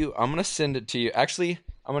send you. I'm gonna send it to you. Actually,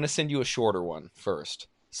 I'm gonna send you a shorter one first.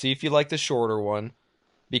 See if you like the shorter one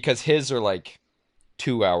because his are like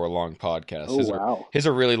 2 hour long podcasts. Oh wow. His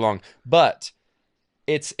are really long, but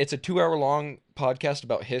it's a 2 hour long podcast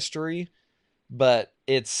about history, but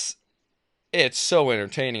it's so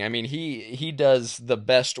entertaining. I mean, he does the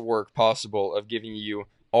best work possible of giving you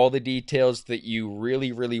all the details that you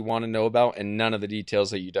really really want to know about and none of the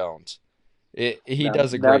details that you don't. He That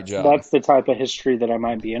does a great that's job. that's the type of history that I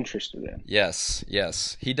might be interested in. Yes,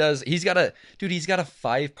 yes. He does. He's got a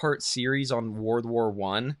 5 part series on World War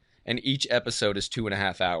One, and each episode is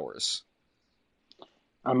 2.5 hours.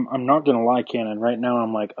 I'm not gonna lie, Cannon. Right now,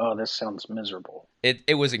 I'm like, oh, this sounds miserable.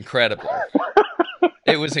 It was incredible.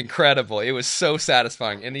 It was incredible. It was so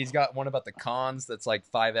satisfying. And he's got one about the cons that's like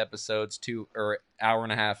 5 episodes, 2 or hour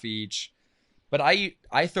and a half each. But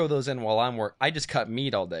I throw those in while I'm work. I just cut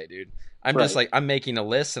meat all day, dude. I'm just Right. like I'm making a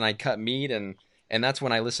list and I cut meat and that's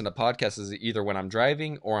when I listen to podcasts is either when I'm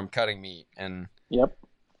driving or I'm cutting meat and Yep.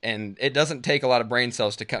 and it doesn't take a lot of brain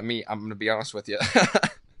cells to cut me. I'm going to be honest with you.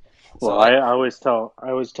 Well, So I, I always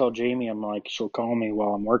tell Jamie, I'm like, she'll call me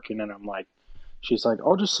while I'm working, and I'm like, she's like,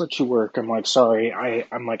 I'll just let you work. I'm like, sorry,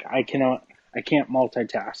 I'm like, I can't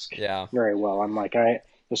multitask yeah, very well. I'm like,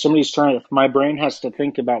 if somebody's trying, if my brain has to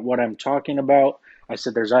think about what I'm talking about, I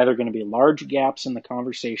said, there's either going to be large gaps in the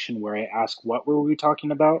conversation where I ask, what were we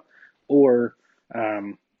talking about, or,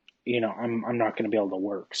 um, I'm not going to be able to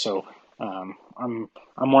work. So, I'm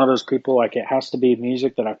one of those people, like, it has to be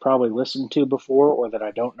music that I've probably listened to before or that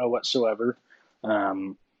I don't know whatsoever.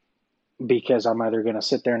 Um, because I'm either going to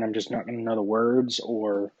sit there and I'm just not going to know the words,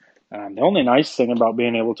 or the only nice thing about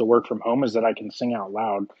being able to work from home is that I can sing out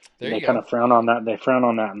loud. there They you kind go. of frown on that. They frown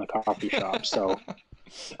on that in the coffee shop. So,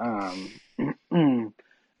 um,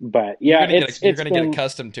 but yeah, You're it's gonna get been.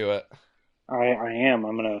 accustomed to it. I am.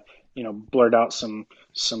 I'm gonna blurt out some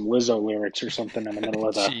Lizzo lyrics or something in the middle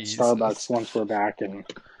of the Starbucks Jesus, once we're back, and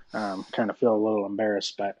kind of feel a little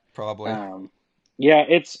embarrassed. But probably. um, yeah,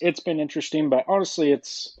 it's been interesting. But honestly,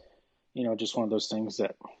 it's just one of those things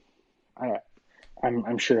that I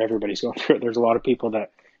I'm sure everybody's going through it. There's a lot of people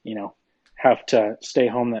that have to stay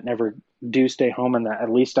home that never do stay home, and that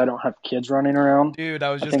at least I don't have kids running around. Dude, I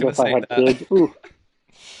was I just think gonna if I say had that. kids, ooh,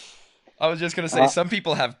 I was just gonna say uh, some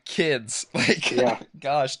people have kids. Like, yeah,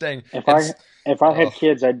 gosh, dang, if I it's if I oh had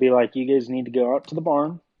kids, I'd be like, you guys need to go out to the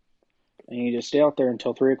barn and you just stay out there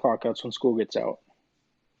until 3 o'clock. That's when school gets out,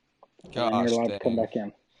 and then you're gosh, allowed to come dang. back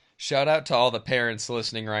in. Shout out to all the parents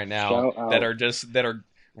listening right now Shout out, that are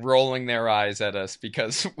rolling their eyes at us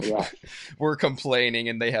because yeah. we're complaining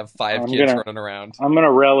and they have five I'm kids gonna running around. I'm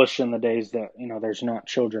gonna relish in the days that there's not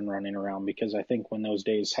children running around, because I think when those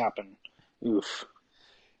days happen, oof.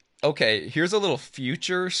 Okay, here's a little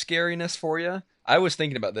future scariness for you. I was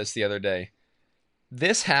thinking about this the other day.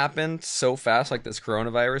 This happened so fast, like this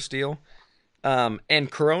coronavirus deal.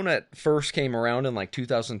 And Corona first came around in like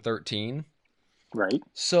 2013. Right?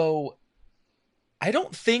 So I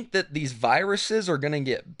don't think that these viruses are going to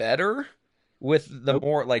get better with the Nope.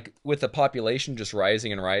 more like with the population just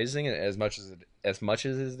rising and rising as much as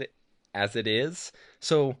it is.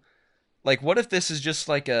 So like what if this is just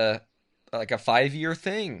like a 5 year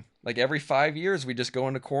thing? Like every 5 years we just go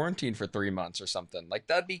into quarantine for 3 months or something. Like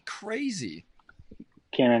that'd be crazy.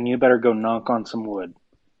 Cannon, you better go knock on some wood.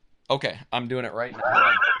 Okay, I'm doing it right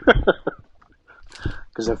now. Hold on.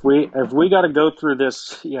 Because if we got to go through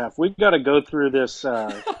this, yeah, if we got to go through this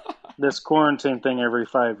quarantine thing every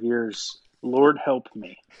 5 years, Lord help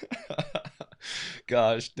me,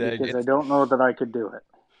 Gosh dang because I it. don't know that I could do it.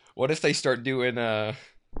 What if they start doing like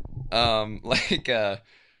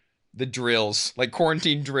the drills, like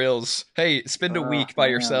quarantine drills. Hey, spend a week by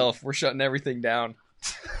Man. yourself. We're shutting everything down.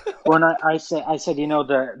 When I said,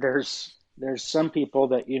 there's some people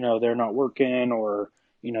that they're not working, or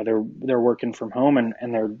they're working from home, and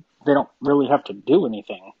they don't really have to do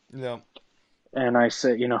anything. Yeah. And I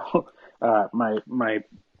said, my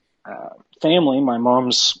family, my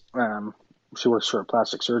mom's, she works for a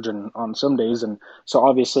plastic surgeon on some days, and so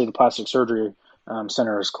obviously the plastic surgery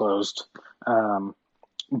center is closed. Um,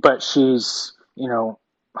 but she's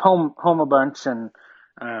home a bunch, and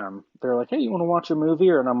they're like, hey, you want to watch a movie?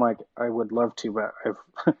 And I'm like, I would love to, but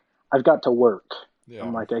I've got to work. I'm Yeah.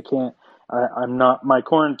 like, I can't. I'm not. My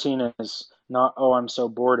quarantine is not, oh, I'm so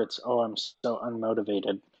bored. It's, oh, I'm so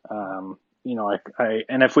unmotivated.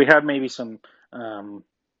 And if we had um,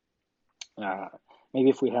 uh, maybe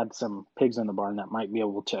if we had some pigs in the barn, that might be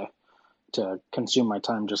able to consume my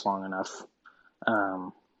time just long enough,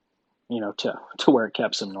 um, to where it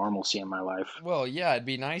kept some normalcy in my life. Well, yeah, it'd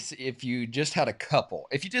be nice if you just had a couple.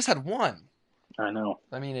 If you just had one, I know.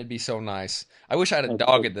 I mean, it'd be so nice. I wish I had a It,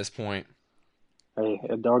 dog it, at this point.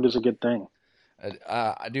 a dog is a good thing. Dude,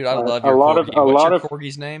 I love A your lot of corgi. What's your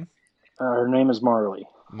corgi's name? her name is Marley.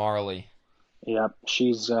 Marley. Yep,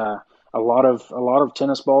 she's a lot of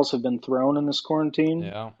tennis balls have been thrown in this quarantine.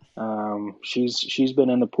 Yeah. She's been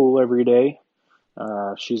in the pool every day.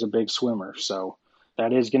 She's a big swimmer, so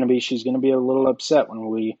she's gonna be a little upset when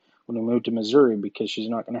we move to Missouri, because she's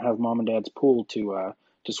not gonna have mom and dad's pool to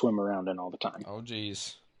swim around in all the time. Oh,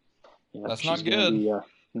 geez. Yep, That's she's not gonna good. be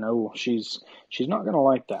no, she's not gonna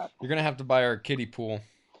like that. You're gonna have to buy her a kiddie pool.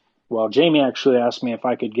 Well, Jamie actually asked me if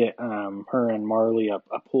I could get her and Marley a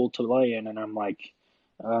pool to lay in, and I'm like,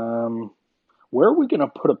 um, where are we gonna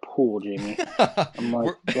put a pool, Jamie? I'm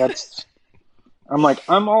like, We're-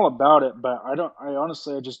 I'm all about it, but I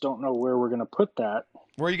honestly, I just don't know where we're gonna put that.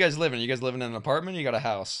 Where are you guys living? Are you guys living in an apartment? Or you got a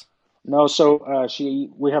house? No, so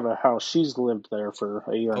we have a house. She's lived there for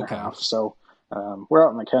a year and a Okay. half, so we're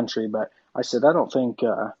out in the country. But I said, I don't think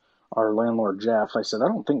our landlord Jeff. I said, I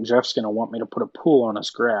don't think Jeff's going to want me to put a pool on his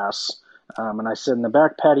grass. And I said, and the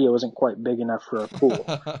back patio isn't quite big enough for a pool.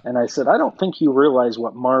 And I said, I don't think you realize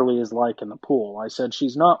what Marley is like in the pool. I said,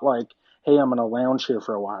 she's not like, hey, I'm going to lounge here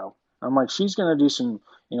for a while. I'm like, she's going to do some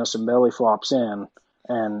belly flops in,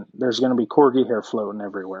 and there's going to be corgi hair floating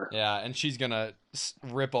everywhere. Yeah, and she's gonna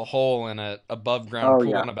rip a hole in a above ground Oh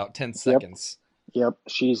pool yeah, in about 10 yep, seconds. yep.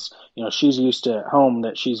 She's used to at home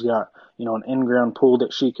that she's got an in-ground pool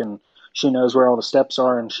that she knows where all the steps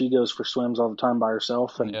are, and she goes for swims all the time by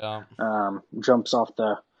herself and Yeah. jumps off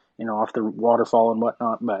the waterfall and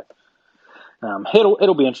whatnot. But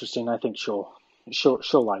it'll be interesting. I think she'll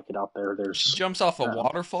like it out there. She There's jumps off a um,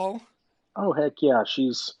 waterfall? oh heck yeah,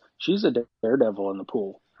 she's a daredevil in the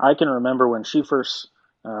pool. I can remember when she first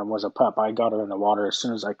was a pup. I got her in the water as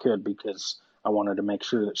soon as I could because I wanted to make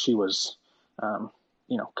sure that she was um,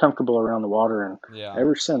 comfortable around the water. And Yeah.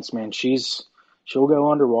 ever since, man, she'll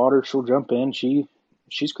go underwater. She'll jump in.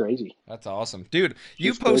 She's crazy. That's awesome. Dude,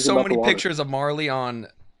 you She's post crazy so about the many water. pictures of Marley on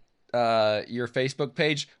your Facebook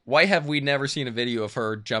page. Why have we never seen a video of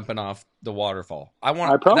her jumping off the waterfall? I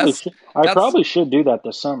want I probably that's should. I that's probably should do that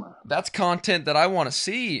this summer. that's content that I want to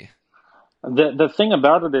see. The thing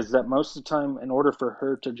about it is that most of the time, in order for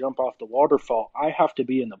her to jump off the waterfall, I have to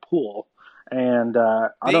be in the pool. And I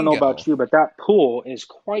don't know Bingo. about you, but that pool is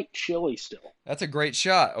quite chilly still. That's a great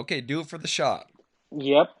shot. Okay, do it for the shot.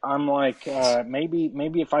 Yep, I'm like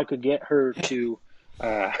maybe if I could get her to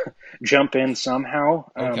uh, jump in somehow.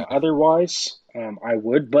 Okay. Otherwise, I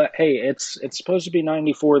would. But hey, it's supposed to be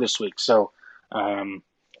 94 this week, so um,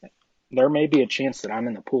 there may be a chance that I'm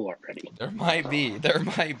in the pool already. There might be. There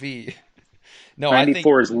might be. No, I think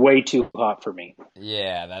 94 is way too hot for me.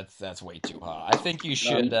 yeah, that's way too hot. I think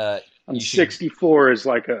Um, I'm you should 64 is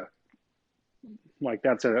like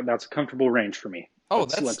that's a comfortable range for me. Oh,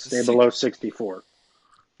 Let's that's stay six below 64.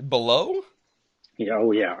 below? Yeah,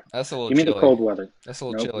 oh yeah. That's a little Give me the chilly. cold weather. That's a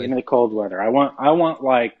little Nope, give chilly. me the cold weather. I want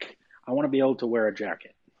to be able to wear a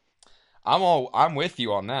jacket. I'm with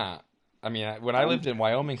you on that. I mean, when I Um, lived in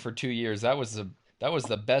Wyoming for 2 years, that was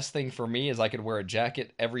the best thing for me is I could wear a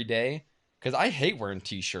jacket every day because I hate wearing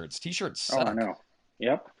t-shirts. T-shirts oh, I suck. know.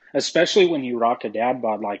 Yep. Especially when you rock a dad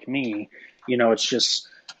bod like me, it's just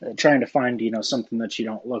trying to find something that you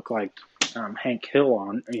don't look like Hank Hill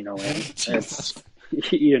on, and Jesus.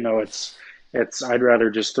 it's it's I'd rather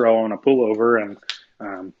just throw on a pullover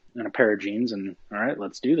and a pair of jeans and all right,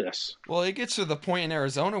 let's do this. Well, it gets to the point in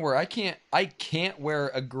Arizona where I can't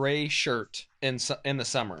wear a gray shirt in the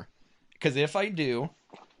summer because if I do,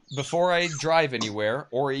 before I drive anywhere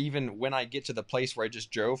or even when I get to the place where I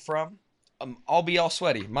just drove from, I'll be all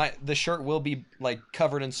sweaty. The shirt will be like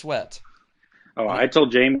covered in sweat. Oh, And I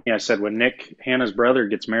told Jamie, I said when Nick Hannah's brother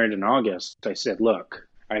gets married in August, I said, look,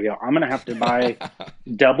 I go, I'm gonna have to buy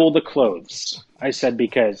double the clothes. I said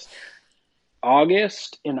because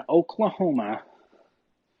August in Oklahoma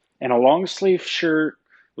and a long sleeve shirt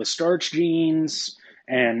with starch jeans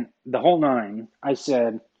and the whole nine. I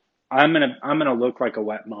said, I'm gonna look like a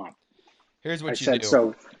wet mop. here's I what you said, do.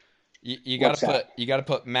 so what's that? You gotta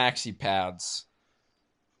put maxi pads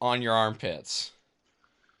on your armpits,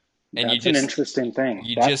 and That's an interesting thing.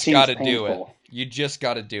 you That just seems gotta do it. painful. You just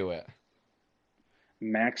gotta do it.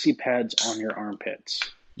 Maxi pads on your armpits.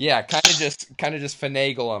 Yeah, kind of just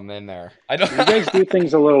finagle them in there. I don't. You guys do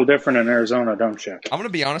things a little different in Arizona, don't you? I'm gonna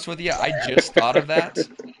be honest with you. I just thought of that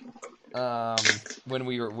when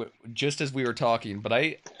we were just as we were talking, but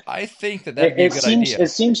I think that that'd It, be a it good seems idea. it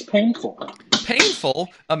seems painful. Painful.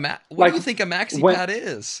 What do Like you think a maxi when pad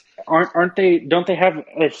is? aren't they? Don't they have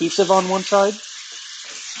adhesive on one side?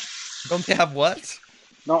 Don't they have what?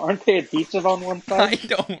 No, aren't they adhesive on one I side?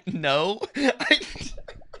 don't know.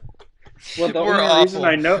 Well, the We're only reason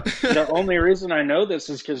I awful. know the only reason I know this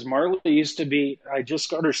is because Marley used to be. I just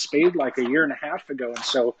got her spayed like a year and a half ago, and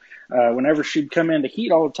so whenever she'd come into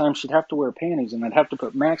heat all the time, she'd have to wear panties, and I'd have to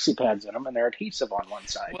put maxi pads in them, and they're adhesive on one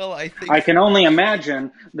side. Well, I I think can only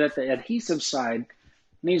imagine that the adhesive side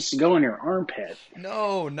needs to go in your armpit,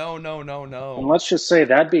 no, no, no, no, and no. let's just say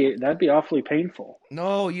that'd be awfully painful.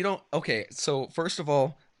 No, you don't. Okay, so first of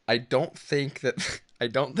all, I don't think that I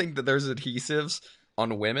don't think that there's adhesives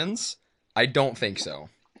on women's. I don't think so.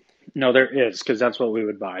 No, there is because that's what we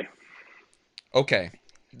would buy. Okay,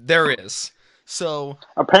 there is. So,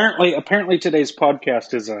 Apparently, today's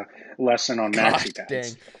podcast is a lesson on gosh maxi pads,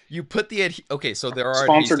 dang, you put the okay. So there are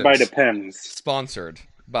sponsored by adhesives Depends. sponsored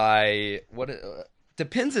by what?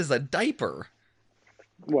 Depends is a diaper.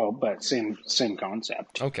 Well, but same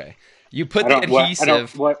concept. Okay, you put the I don't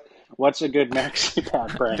adhesive. what's a good maxi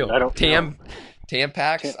pad I brand? don't I don't know.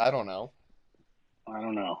 Tampax. I don't know. I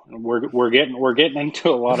don't know. We're getting into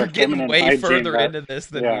a lot We're of getting feminine way hygiene further that, into this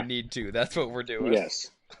than we yeah, need to. That's what we're doing. yes,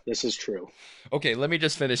 this is true. Okay, let me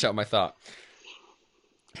just finish out my thought.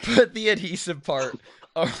 Put the adhesive part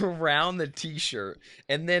around the t-shirt,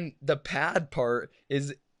 and then the pad part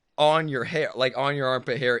is on your hair, like on your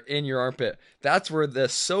armpit hair, in your armpit. That's where the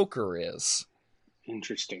soaker is.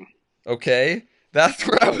 Interesting. Okay? That's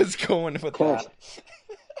where I Okay. was going with Okay. that.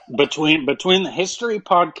 Between the history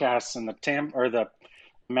podcasts and the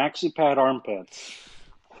maxi pad armpits,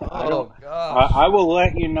 I don't. Oh I gosh. will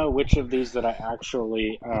let you know which of these that I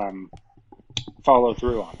actually follow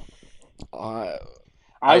through on. Uh,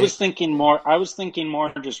 I I was thinking more. I was thinking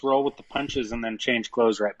more just roll with the punches and then change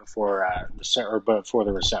clothes right before before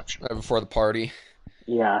the reception. before the party.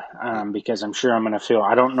 Yeah, because I'm sure I'm going to feel.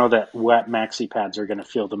 I don't know that wet maxi pads are going to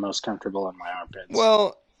feel the most comfortable in my armpits.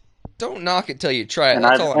 Well, don't knock it till you try it. And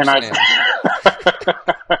That's I've all I'm and I've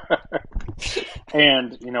saying.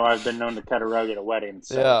 and I've been known to cut a rug at a wedding,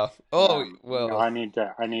 so Yeah. Oh, well, I need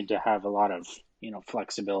to have a lot of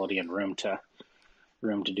flexibility and room to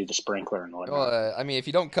do the sprinkler and whatnot. I mean, if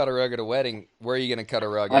you don't cut a rug at a wedding, where are you going to cut a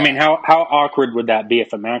rug I mean, at? how awkward would that be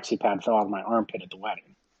if a maxi pad fell out of my armpit at the wedding?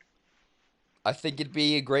 I think it'd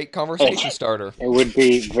be a great conversation It, starter. it would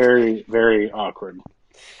be very, very awkward.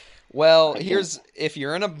 Well, I think. here's if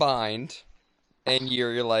you're in a bind and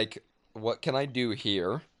you're like, what can I do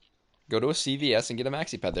here? Go to a CVS and get a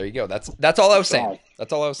maxi pad. There you go. That's all I was saying. Try.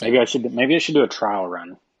 That's all I was saying. Maybe I should do a trial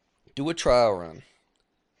run. Do a trial run.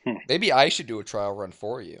 Hmm. Maybe I should do a trial run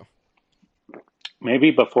for you.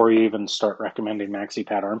 Maybe before you even start recommending maxi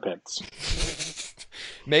pad armpits.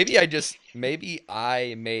 Maybe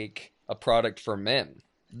I make a product for men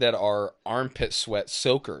that are armpit sweat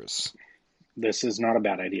soakers. This is not a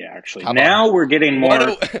bad idea, actually. How about Now we're getting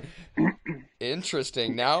more.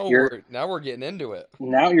 interesting. Now You're we're getting into it.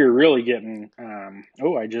 now you're really getting.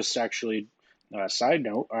 I just actually. Side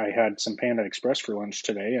note: I had some Panda Express for lunch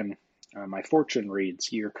today, and my fortune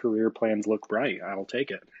reads, "Your career plans look bright. I'll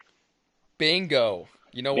take it." Bingo.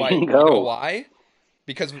 You know why? You know Bingo! why?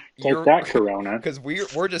 Because Take you're that, Corona. because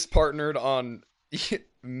we're just partnered on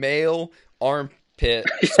male armpit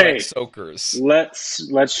sweat Hey, soakers. let's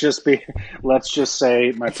just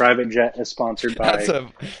say my private jet is sponsored That's by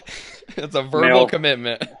a verbal male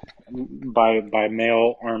commitment. by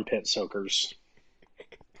male armpit soakers.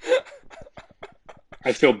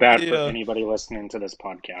 I feel bad for Yeah. anybody listening to this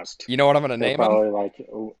podcast. You know what I'm gonna They're name them? probably like,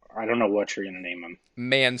 oh, I don't know what you're gonna name them.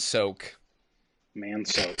 Man soak. Man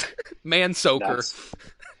soak. Man soaker.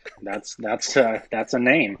 That's that's a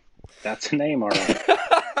name. That's a name, all right.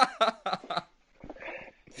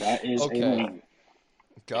 That is a Okay. name.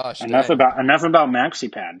 Gosh Enough dang. about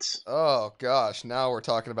maxi pads. Oh gosh, now we're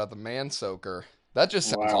talking about the man soaker. That just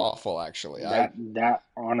sounds Wow. awful actually. That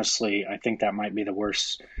honestly, I think that might be the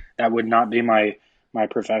worst. That would not be my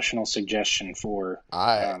professional suggestion for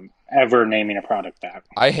I ever naming a product that.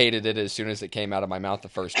 I hated it as soon as it came out of my mouth the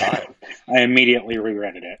first time. I immediately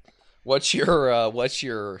regretted it. What's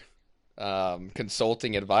your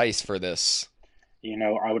consulting advice for this?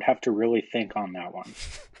 I would have to really think on that one.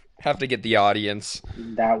 Have to get the audience.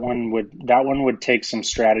 That one would take some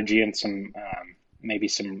strategy and some maybe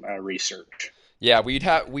some research. Yeah,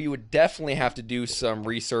 we would definitely have to do some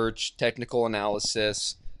research, technical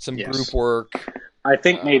analysis, some group Yes. work. I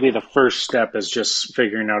think Uh, maybe the first step is just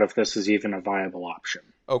figuring out if this is even a viable option.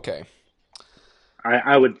 okay,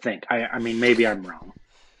 I would think. I mean, maybe I'm wrong,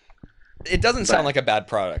 it doesn't sound but like a bad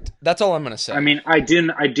product. That's all I'm gonna I say. mean, I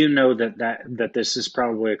do know that this is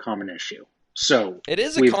probably a common issue. So It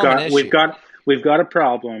is a we've common got we've issue. got we've got a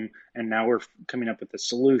problem, and now we're coming up with a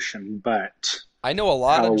solution. But I know a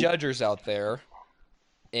lot of how? judges out there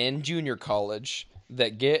in junior college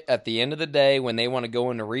that get at the end of the day when they want to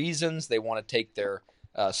go into reasons, they want to take their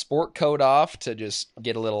sport coat off to just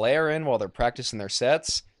get a little air in while they're practicing their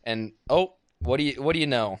sets. And oh, what do you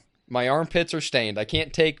know? My armpits are stained. I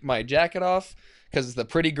can't take my jacket off because the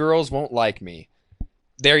pretty girls won't like me.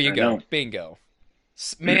 There you I go. know. Bingo.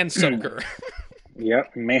 Man soaker.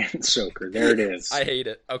 Yep, man soaker. There it is. I hate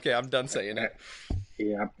it. Okay, I'm done saying Uh,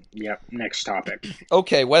 it. Yep. Next topic.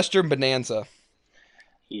 Okay, Western Bonanza.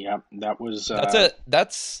 Yep, that was That's it.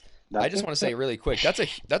 That's. I that's just it. want to say really quick. That's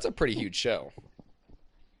a pretty huge show.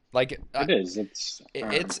 Like It is. It's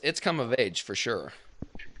it's come of age for sure.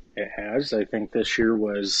 it has. I think this year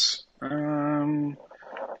would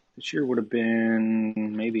have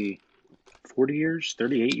been maybe 40 years,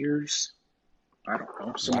 38 years. I don't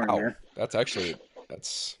know, somewhere in Wow, there.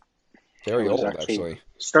 that's It very was old actually actually.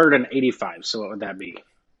 started in 85, so what would that be?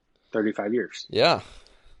 35 years. Yeah,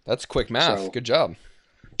 that's quick math. So Good job.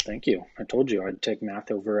 Thank you. I told you I'd take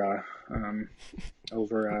math over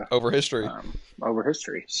over history. over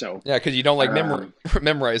history. So Yeah, because you don't like um,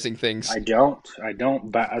 memorizing things. I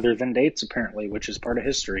don't. But other than dates, apparently, which is part of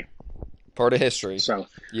history. Part of history. So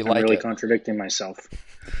You I'm like really it. contradicting myself.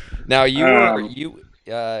 Now Um,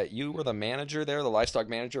 you were the manager there, the livestock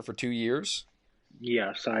manager for 2 years.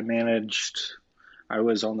 yes, I managed. I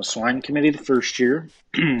was on the swine committee the first year.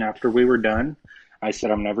 After we were done, I said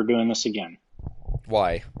I'm never doing this again.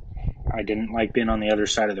 Why? I didn't like being on the other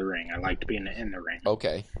side of the ring. I liked being in the ring.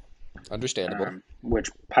 Okay, understandable. Which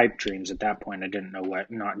pipe dreams at that point, I didn't know what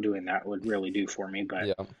not doing that would really do for me. But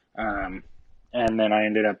Yeah. um, and then I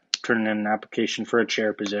ended up turning in an application for a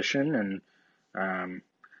chair position and um,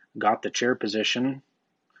 got the chair position.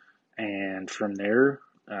 And from there,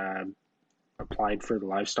 uh, applied for the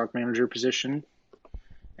livestock manager position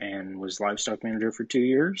and was livestock manager for 2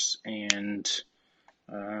 years. And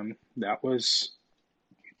that was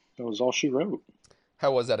all she wrote.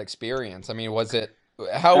 How was that experience? I mean, was it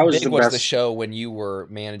That how was big the was the best. show when you were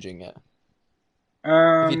managing it? If you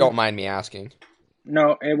Um, don't mind me asking.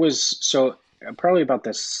 no, it was so probably about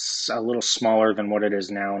this a little smaller than what it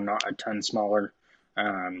is now, not a ton smaller.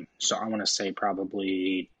 So I want to say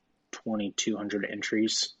probably 2,200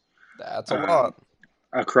 entries That's a um, lot.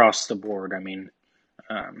 across the board. I mean,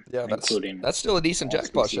 Yeah, including that's still a decent all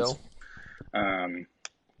jackpot species. show. Um,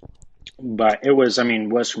 but it was, I mean,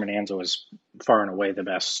 Western Bonanza was far and away the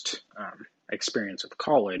best experience of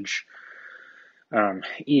college.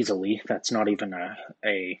 Easily, that's not even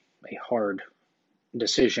a hard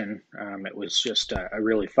decision. It was just a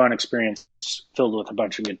really fun experience filled with a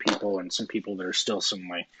bunch of good people and some people that are still some of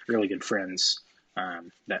my really good friends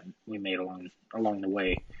that we made along the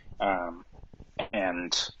way. Um,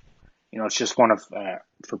 and it's just one of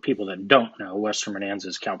for people that don't know, Western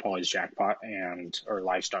Bonanza's Cal Poly's jackpot and or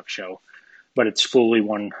livestock show, but it's fully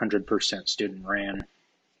 100% student ran.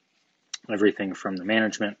 Everything from the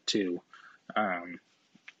management to, um,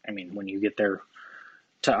 I mean, when you get there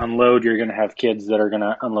to unload, you're going to have kids that are going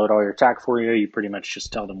to unload all your tack for you. You pretty much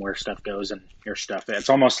just tell them where stuff goes and your stuff. It's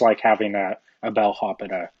almost like having a bellhop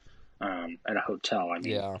at a hotel. I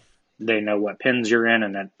mean, Yeah. they know what pins you're in,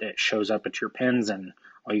 and that it shows up at your pins, and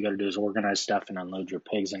all you got to do is organize stuff and unload your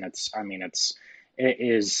pigs. And it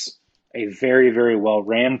is a very very well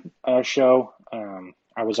ran show.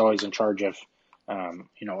 I was always in charge of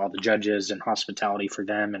all the judges and hospitality for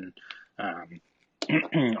them, and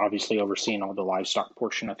obviously overseeing all the livestock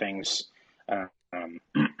portion of things.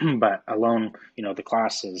 But alone, the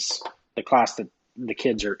class that the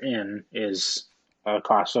kids are in is a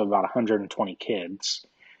class of about 120 kids.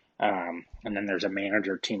 And then there's a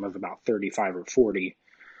manager team of about 35 or 40.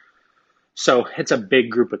 So it's a big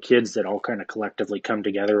group of kids that all kind of collectively come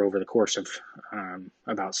together over the course of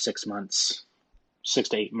about 6 months, 6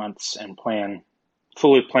 to 8 months, and plan,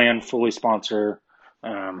 fully sponsor,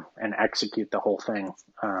 and execute the whole thing.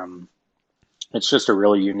 It's just a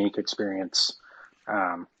really unique experience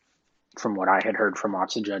um, from what I had heard from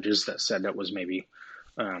lots of judges that said that was maybe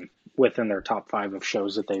within their top five of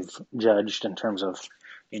shows that they've judged in terms of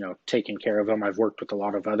taking care of them. I've worked with a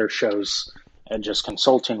lot of other shows just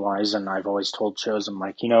consulting wise, and I've always told shows, I'm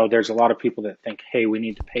like, there's a lot of people that think, hey, we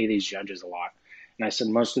need to pay these judges a lot. And I said,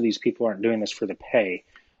 most of these people aren't doing this for the pay,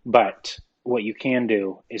 but what you can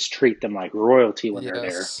do is treat them like royalty when they're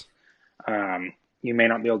there. Yes. You may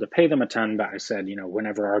not be able to pay them a ton, but I said,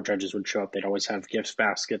 whenever our judges would show up, they'd always have gift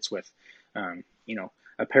baskets with,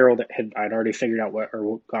 apparel that I'd already figured out what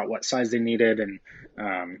or got what size they needed, and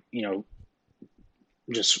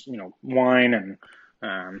just wine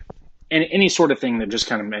um, and any sort of thing that just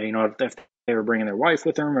kind of if they were bringing their wife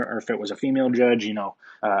with them, or if it was a female judge,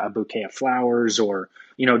 a bouquet of flowers, or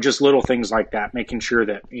just little things like that, making sure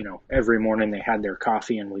that every morning they had their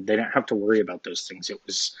coffee and they didn't have to worry about those things. It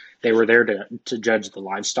was they were there to judge the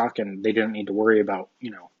livestock, and they didn't need to worry about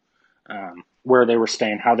where they were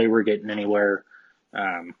staying, how they were getting anywhere,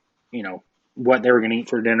 um, you know, what they were going to eat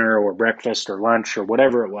for dinner or breakfast or lunch or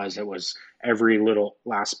whatever it was. It was every little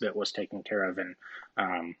last bit was taken care of, and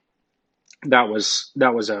um, that was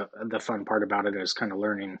the fun part about it, is kind of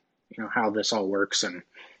learning how this all works and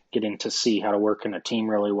getting to see how to work in a team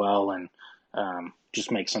really well, and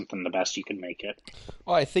just make something the best you can make it.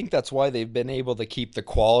 Well, I think that's why they've been able to keep the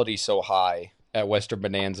quality so high at Western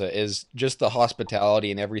Bonanza is just the hospitality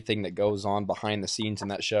and everything that goes on behind the scenes in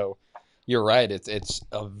that show. You're right. It's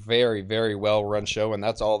a very very well run show, and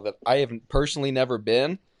that's all that I haven't personally never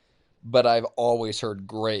been, but I've always heard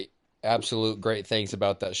great, absolute great things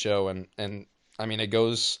about that show, and I mean it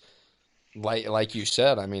goes like you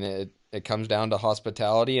said. I mean it comes down to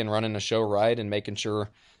hospitality and running a show right and making sure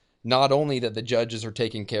not only that the judges are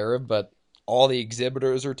taken care of, but all the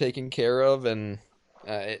exhibitors are taken care of, and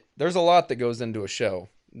there's a lot that goes into a show.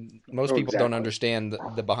 Most Oh, people don't exactly. understand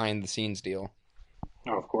the behind the scenes deal.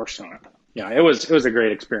 Oh, of course not. Yeah, it was a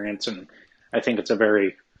great experience, and I think it's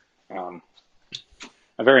um,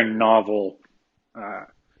 a very novel, uh,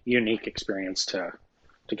 unique experience to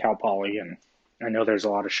Cal Poly. And I know there's a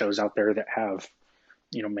lot of shows out there that have,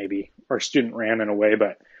 maybe are student ran in a way,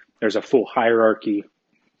 but there's a full hierarchy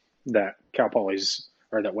that Cal Poly's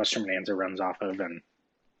or that Western Bonanza runs off of, and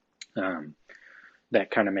um,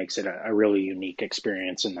 that kind of makes it a really unique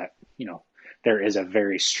experience. In that there is a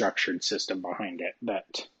very structured system behind it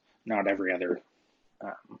that not every other,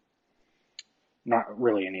 um, not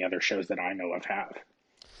really any other shows that I know of have.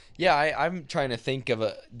 Yeah, I'm trying to think of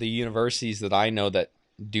the universities that I know that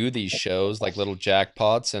do these shows, like little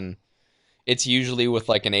jackpots, and it's usually with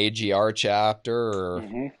like an AGR chapter, or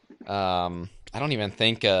Hmm. I don't even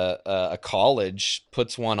think a college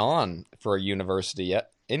puts one on for a university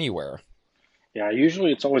yet anywhere. Yeah,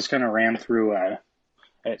 usually it's always kind of ran through.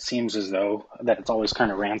 It seems as though that it's always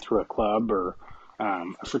kind of ran through a club or a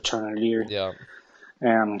fraternity, Yeah.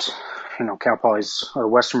 and Cal Poly's or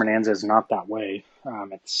Western Bonanza is not that way.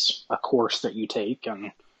 It's a course that you take,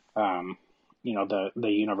 and the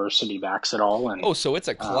university backs it all, and Oh, so it's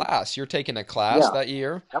a um, class. You're taking a class yeah, that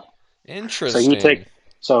year? yep. So you Interesting. take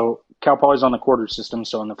so Cal Poly's on the quarter system.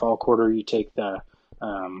 So in the fall quarter, you take the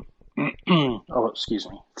um, oh, excuse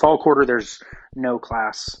me, fall quarter. There's no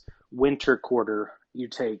class. Winter quarter, you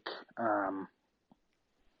take.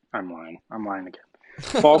 I'm lying. I'm lying again.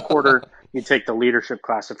 Fall quarter, you take the leadership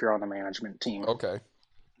class if you're on the management team. Okay.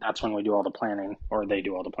 That's when we do all the planning, or they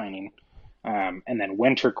do all the planning. And then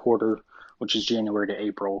winter quarter, which is January to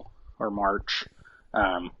April or March,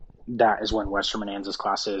 that is when Western Bonanza's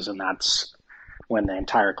class is, and that's when the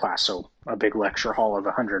entire class, so a big lecture hall of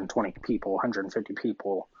 120 people, 150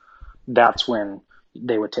 people, that's when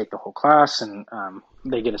they would take the whole class, and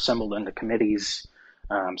they get assembled into committees.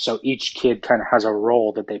 So each kid kind of has a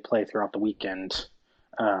role that they play throughout the weekend,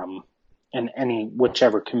 um, in any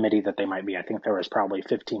whichever committee that they might be. I think there was probably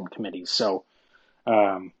 15 committees, so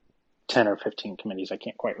um, 10 or 15 committees. I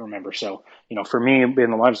can't quite remember. So for me,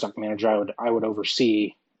 being the livestock manager, I would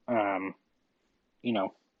oversee, um, you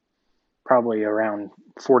know, probably around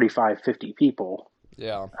 45, 50 people,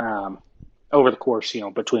 Yeah. um, over the course,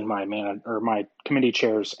 between my committee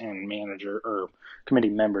chairs and manager or committee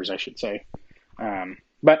members, I should say.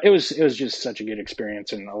 But it was just such a good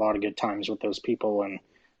experience and a lot of good times with those people, and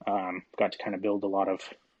got to kind of build a lot of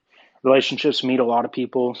relationships, meet a lot of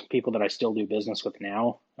people that I still do business with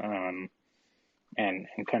now, and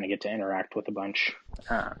kind of get to interact with a bunch.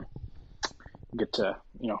 Um, get to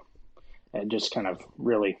just kind of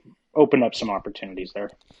really open up some opportunities there.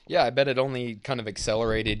 Yeah, I bet it only kind of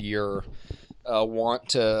accelerated your want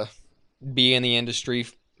to be in the industry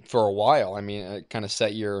for a while. I mean, it kind of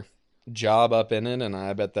set your job up in it, and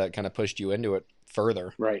I bet that kind of pushed you into it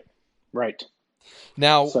further. Right, right.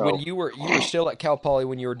 Now, when So you were still at Cal Poly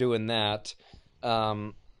when you were doing that,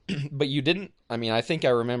 um, but you didn't. I mean, I think I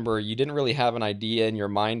remember you didn't really have an idea in your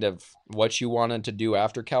mind of what you wanted to do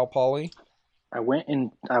after Cal Poly. I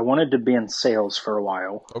wanted to be in sales for a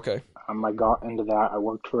while. Okay. I got into that. I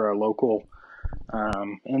worked for a local,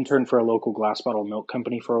 intern for a local glass bottle milk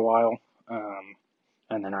company for a while.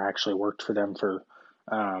 And then I actually worked for them for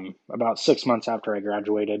about 6 months after I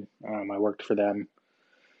graduated. I worked for them.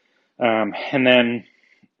 And then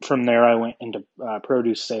from there, I went into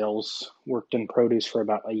produce sales, worked in produce for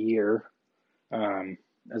about a year, um,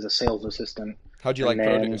 as a sales assistant. How'd you And like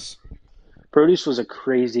then produce? produce was a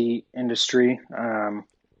crazy industry.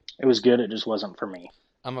 It was good, it just wasn't for me.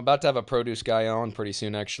 I'm about to have a produce guy on pretty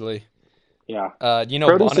soon, actually. Yeah. You know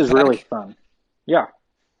Produce is really Bonnepack? fun. Yeah,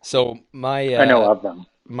 So my I know of them.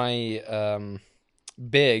 my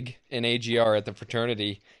big in AGR at the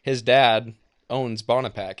fraternity, his dad owns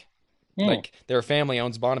Bonnepack. Hmm. Like their family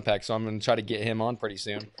owns Bonnepack, so I'm gonna try to get him on pretty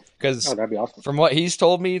soon. Oh, Because that'd be awesome. from what he's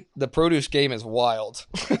told me, the produce game is wild.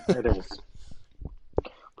 It is.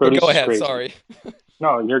 But go Produce is ahead, crazy. sorry.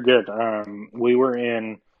 No, you're good.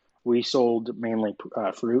 We sold mainly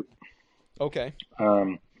fruit. Okay.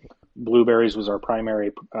 Um, Blueberries was our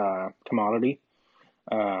primary commodity.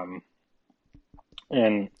 Um,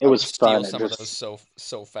 and it I would was steal fun. It some of those just,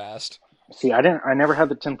 so fast. see, I never had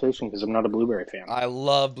the temptation because I'm not a blueberry fan. I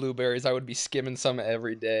love blueberries. I would be skimming some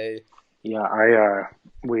every day. Yeah,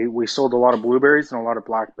 we sold a lot of blueberries and a lot of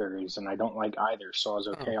blackberries, and I don't like either, so I was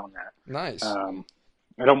Oh, okay on that. nice.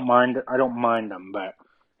 I don't mind them, but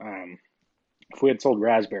um, if we had sold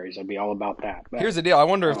raspberries, I'd be all about that. But Here's the deal. I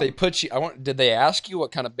wonder if they um, put you. I want. Did they ask you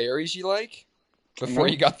what kind of berries you like? Before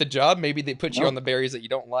you No, got the job, maybe they put you on no, the berries that you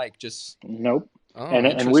don't like. Just nope. oh, And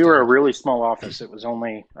we were a interesting. really small office. It was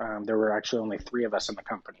only there were actually only three of us in the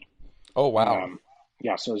company. Oh wow. Um,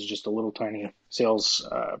 yeah, so it was just a little tiny sales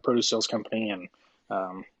produce sales company, and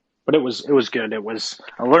but it was good. It was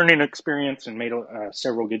a learning experience and made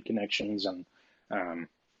several good connections. And um,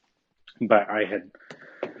 but I had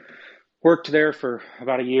worked there for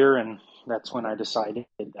about a year, and that's when I decided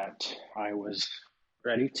that I was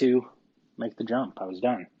ready to make the jump. I was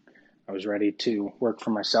done. I was ready to work for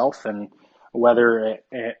myself, and whether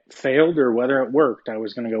it failed or whether it worked, I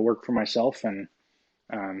was going to go work for myself. And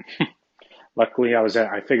um, luckily,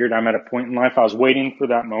 I figured I'm at a point in life. I was waiting for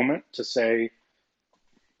that moment to say,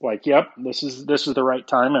 like, "Yep, this is the right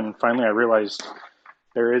time." And finally, I realized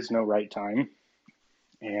there is no right time,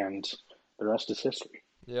 and the rest is history.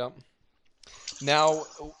 Yeah. Now,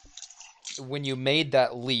 when you made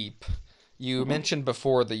that leap, you Hmm. mentioned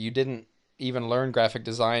before that you didn't even learn graphic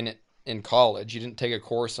design in college. You didn't take a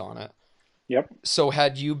course on it. Yep, So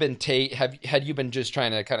had you been just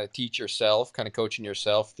trying to kind of teach yourself, kind of coaching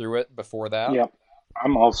yourself through it before that? yep.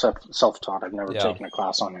 I'm all self taught. I've never Yeah. taken a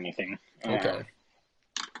class on anything. Okay.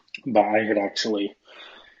 But I had actually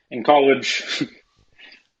in college.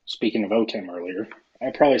 Speaking of OChem earlier,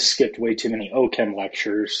 I probably skipped way too many OChem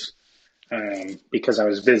lectures because I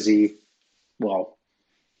was busy. Well,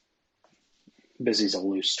 busy is a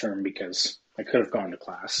loose term because I could have gone to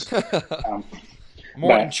class, um,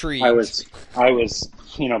 More but I intrigued. was I was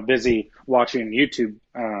busy watching YouTube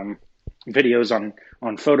videos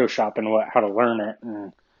on Photoshop and how to learn it,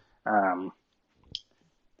 and um,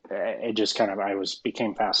 it just kind of I was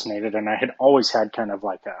became fascinated, and I had always had kind of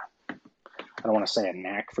like a I don't want to say a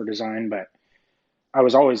knack for design, but I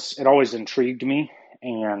was always it always intrigued me,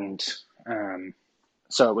 and um,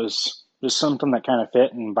 so it was just something that kind of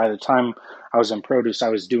fit. And by the time I was in produce, I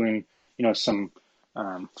was doing some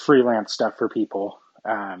freelance stuff for people,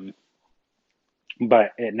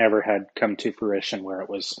 but it never had come to fruition where it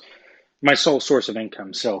was my sole source of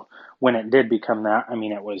income. So when it did become that, I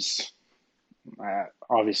mean, it was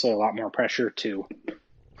obviously a lot more pressure to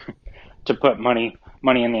put money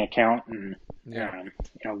in the account and Yeah.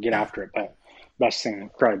 get after it. But best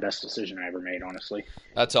thing, probably best decision I ever made, honestly,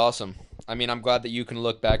 That's awesome. I mean, I'm glad that you can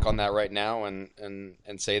look back on that right now and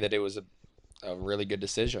say that it was a really good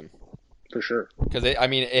decision. for sure. Because I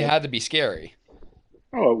mean, it Yeah. had to be scary.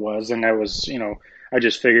 Oh, it was, and I was, I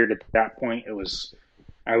just figured at that point it was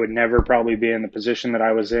I would never probably be in the position that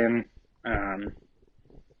I was in, um,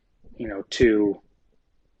 to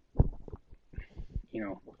you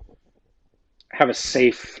know have a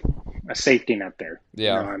safety net there.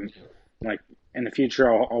 Yeah. I'm like in the future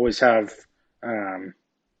I'll always have, um,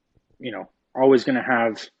 always going to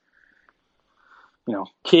have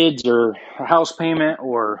kids or a house payment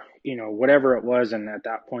or whatever it was, and at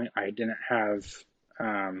that point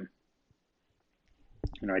um,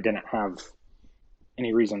 I didn't have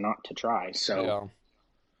any reason not to try. So,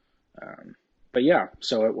 Yeah. um, but yeah,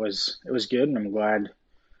 so it was good, and I'm glad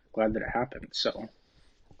that it happened. So,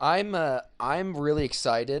 I'm really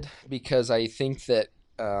excited because I think that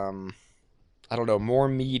um, I don't know, more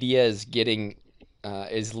media is getting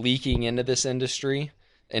is leaking into this industry,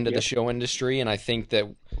 into the yep. show industry, and I think that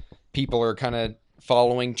people are kind of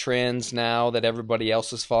following trends now that everybody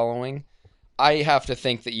else is following. I have to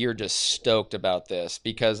think that you're just stoked about this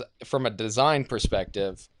because from a design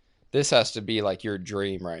perspective, this has to be like your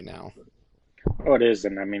dream right now. Oh, it is,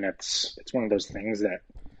 and I mean it's one of those things that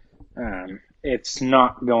it's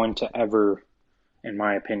not going to ever, in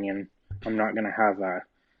my opinion, I'm not going to have a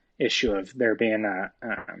issue of there being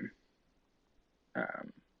I'm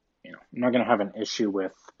not going to have an issue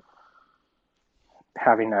with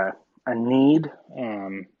having a need.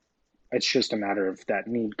 It's just a matter of that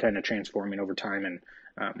need kind of transforming over time,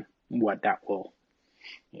 and what that will,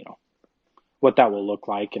 you know, what that will look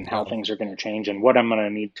like, and how Yeah. things are going to change, and what I'm going to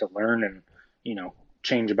need to learn and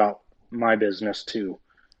change about my business to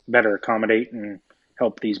better accommodate and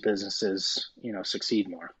help these businesses succeed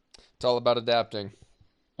more. It's all about adapting.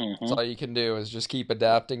 That's Hmm. all you can do is just keep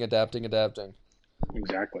adapting, adapting, adapting.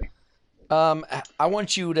 Exactly. I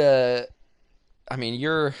want you to. I mean,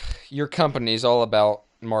 your company is all about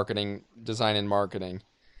marketing, design, and marketing.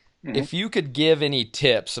 Hmm. If you could give any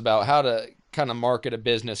tips about how to kind of market a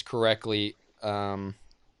business correctly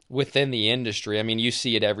within the industry, I mean, you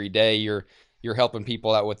see it every day. You're helping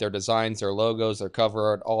people out with their designs, their logos, their cover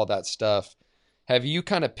art, all of that stuff. Have you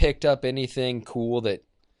kind of picked up anything cool that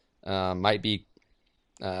might be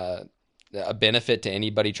uh, a benefit to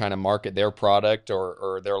anybody trying to market their product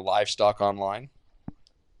or their livestock online?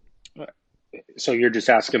 So you're just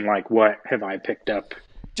asking like, what have I picked up?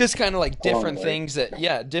 just kind of like along the different way. things that,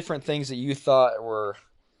 yeah, different things that you thought were,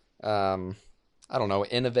 um, I don't know,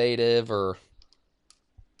 innovative or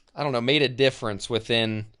I don't know, made a difference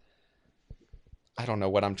within. I don't know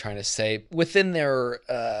what I'm trying to say within their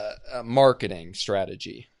marketing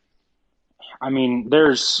strategy. I mean,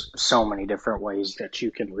 there's so many different ways that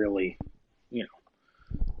you can really, you know,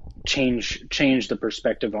 change the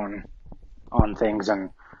perspective on things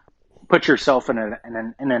and put yourself in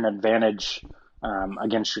an advantage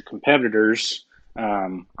against your competitors.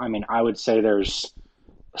 I mean, I would say there's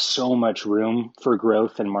so much room for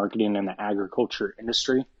growth and marketing in the agriculture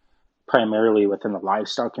industry, primarily within the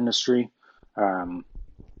livestock industry. Um,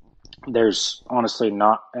 there's honestly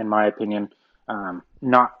not, in my opinion,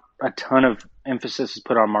 not a ton of emphasis is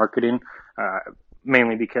put on marketing, uh,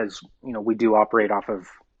 mainly because we do operate off of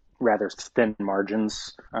rather thin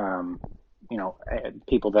margins.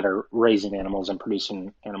 People that are raising animals and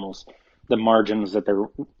producing animals, the margins that they're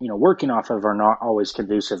working off of are not always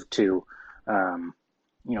conducive to um,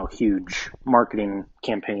 huge marketing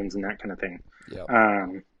campaigns and that kind of thing. Yep.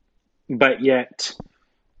 Um, but yet,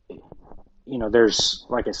 there's,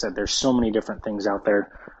 like I said, there's so many different things out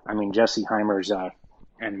there. I mean, Jesse Heimer's,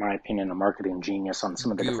 in my opinion, a marketing genius on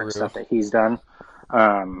some of the different Guru. stuff that he's done.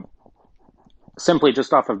 Um, Simply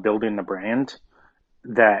just off of building the brand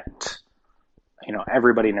that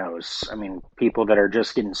everybody knows. I mean, people that are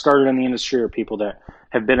just getting started in the industry or people that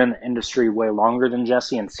have been in the industry way longer than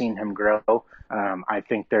Jesse and seen him grow. I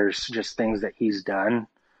think there's just things that he's done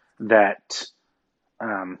that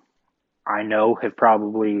um, I know have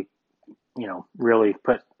probably really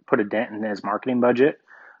put a dent in his marketing budget,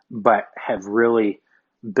 but have really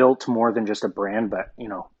built more than just a brand. But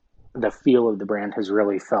the feel of the brand has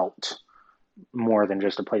really felt more than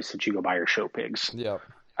just a place that you go buy your show pigs. Yep.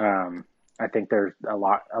 Um, I think there's a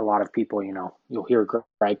lot of people, you'll hear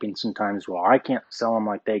griping sometimes. Well, I can't sell them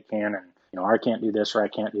like they can, and I can't do this or I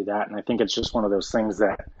can't do that. And I think it's just one of those things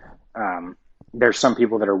that there's some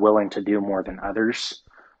people that are willing to do more than others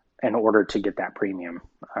in order to get that premium.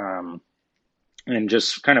 And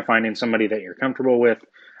just kind of finding somebody that you're comfortable with,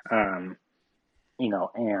 um,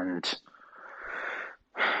 and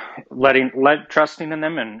trusting in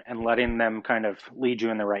them and letting them kind of lead you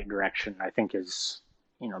in the right direction, I think is,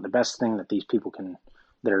 the best thing that these people can,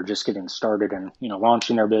 that are just getting started and,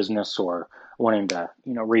 launching their business or wanting to,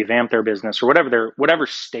 revamp their business or whatever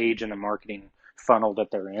stage in the marketing funnel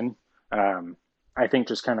that they're in. I think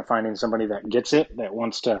just kind of finding somebody that gets it, that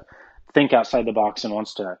wants to think outside the box and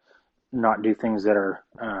wants to not do things that are,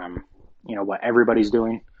 what everybody's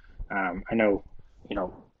doing. I know,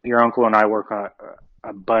 your uncle and I work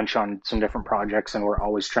a bunch on some different projects, and we're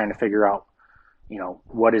always trying to figure out,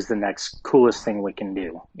 what is the next coolest thing we can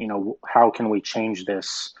do? How can we change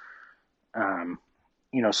this? Um,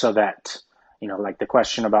 so that, like the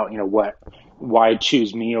question about, why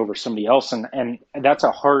choose me over somebody else? And that's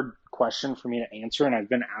a hard question for me to answer. And I've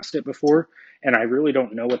been asked it before, and I really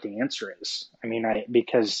don't know what the answer is. I mean,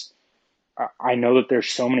 because I know that there's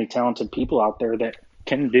so many talented people out there that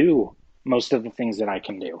can do most of the things that I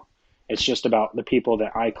can do. It's just about the people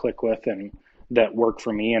that I click with and that work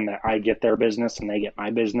for me and that I get their business and they get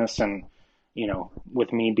my business. And,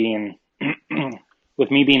 with me being,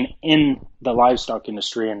 with me being in the livestock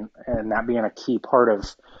industry and that being a key part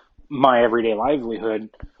of my everyday livelihood,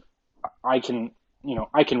 I can,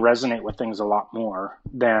 I can resonate with things a lot more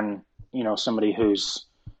than, somebody who's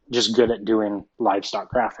just good at doing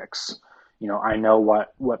livestock graphics. I know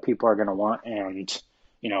what people are going to want and,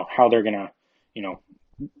 how they're going to, you know,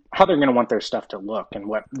 how they're going to want their stuff to look and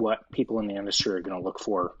what people in the industry are going to look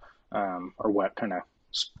for, or what kind of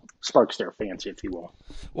sparks their fancy, if you will.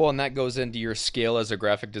 Well, and that goes into your skill as a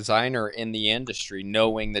graphic designer in the industry,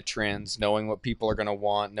 knowing the trends, knowing what people are going to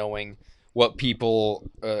want, knowing what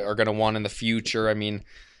people are going to want in the future. I mean,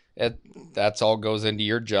 it, that's all goes into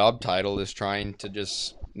your job title is trying to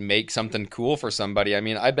just make something cool for somebody. I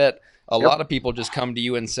mean, I bet a Yep. lot of people just come to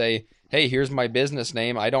you and say, "Hey, here's my business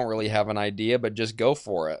name. I don't really have an idea, but just go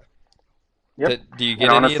for it." Yep. Do you And get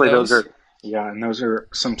any of honestly, those those? are, yeah, and those are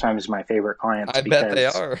sometimes my favorite clients I bet they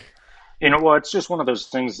because, are. well, it's just one of those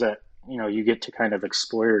things that, you get to kind of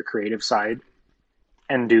explore your creative side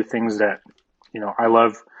and do things that, I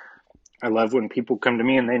love. I love when people come to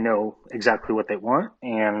me and they know exactly what they want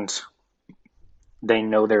and they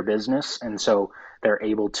know their business. And so they're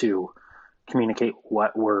able to communicate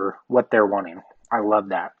what they're wanting. I love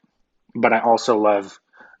that. But I also love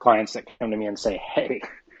clients that come to me and say, "Hey,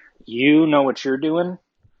 you know what you're doing,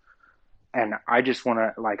 and I just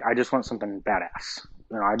want something badass.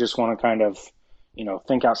 I just want to kind of,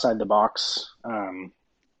 think outside the box, and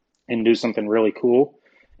do something really cool."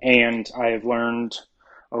 And I have learned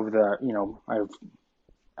over the, I've,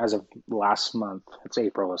 as of last month, it's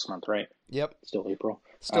April this month, right? Yep. Still April.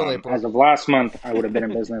 Still April. As of last month, I would have been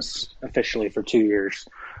in business officially for 2 years.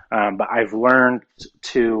 But I've learned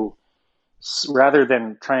to, rather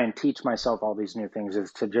than try and teach myself all these new things,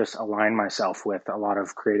 is to just align myself with a lot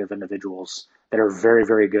of creative individuals that are very,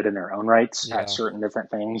 very good in their own rights at Yeah. certain different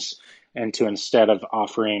things. And to, instead of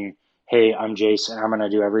offering, hey, I'm Jace and I'm going to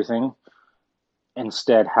do everything,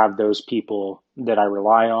 instead have those people that I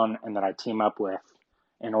rely on and that I team up with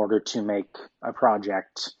in order to make a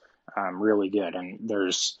project really good. And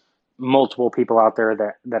there's multiple people out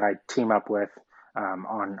there that I team up with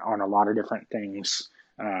on a lot of different things,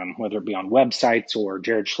 whether it be on websites, or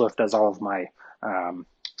Jared Schliff does all of my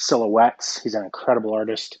silhouettes. He's an incredible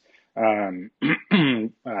artist. Candor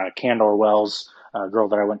Wells, a girl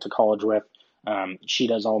that I went to college with, she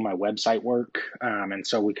does all my website work. And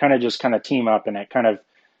so we kind of team up, and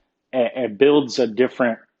it builds a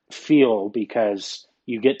different feel because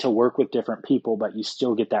you get to work with different people, but you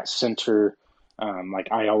still get that center.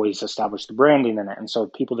 Like I always establish the branding in it. And so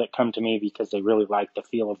people that come to me because they really like the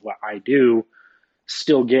feel of what I do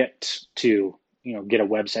still get to, get a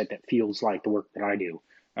website that feels like the work that I do.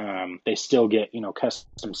 They still get,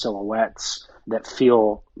 custom silhouettes that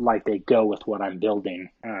feel like they go with what I'm building.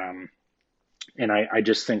 And I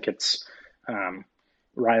just think it's,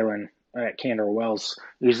 Rylan at Candor Wells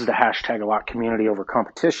uses the hashtag a lot, community over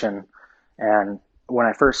competition. And when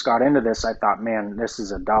I first got into this, I thought, man, this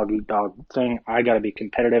is a dog eat dog thing. I got to be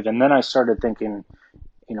competitive. And then I started thinking,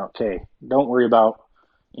 okay, don't worry about,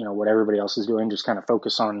 what everybody else is doing. Just kind of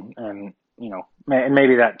focus on, and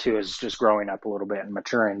maybe that too is just growing up a little bit and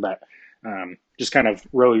maturing, but just kind of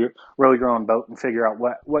row your own boat and figure out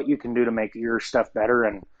what you can do to make your stuff better,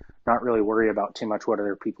 and not really worry about too much what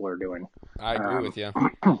other people are doing. I agree Um, with you.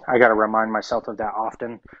 I got to remind myself of that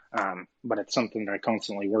often, but it's something that I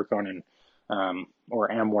constantly work on, and or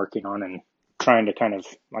am working on, and trying to kind of,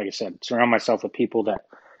 like I said, surround myself with people that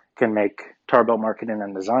can make Tarbell marketing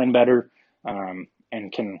and design better, and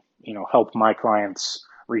can, help my clients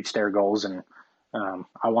reach their goals. And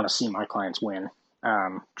I want to see my clients win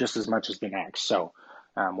just as much as the next. So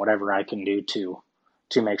whatever I can do to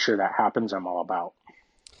make sure that happens, I'm all about.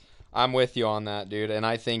 I'm with you on that, dude. And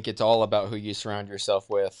I think it's all about who you surround yourself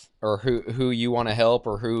with, or who you want to help,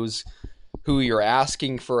 or who you're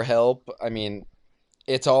asking for help. I mean,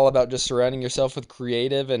 it's all about just surrounding yourself with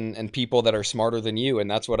creative and people that are smarter than you. And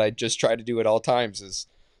that's what I just try to do at all times, is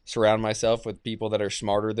surround myself with people that are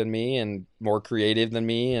smarter than me and more creative than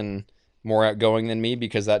me and more outgoing than me,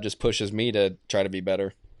 because that just pushes me to try to be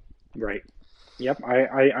better. Right. Yep.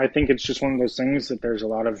 I think it's just one of those things that there's a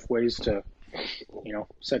lot of ways to,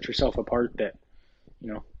 set yourself apart, that,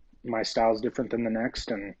 you know, my style is different than the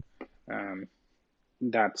next. And um,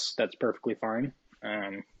 that's perfectly fine.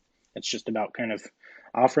 Um, it's just about kind of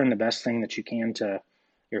offering the best thing that you can to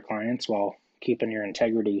your clients while keeping your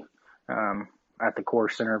integrity at the core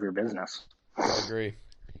center of your business. I agree.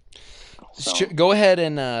 So, Go ahead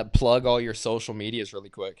and plug all your social medias really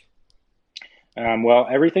quick. well,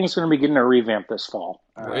 everything's going to be getting a revamp this fall.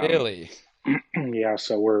 Really? Yeah,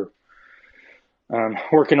 so we're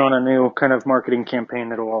working on a new kind of marketing campaign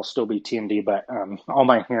that'll all still be TMD, but all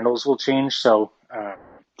my handles will change. So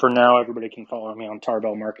for now, everybody can follow me on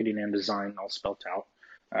Tarbell Marketing and Design, all spelled out.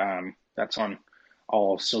 That's on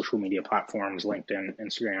all social media platforms: LinkedIn,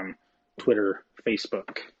 Instagram, Twitter,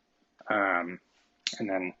 Facebook. Um, and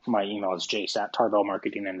then my email is jace at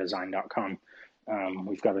tarbellmarketinganddesign.com.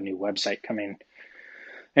 We've got a new website coming,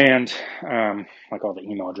 and like all the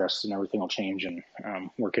email addresses and everything will change, and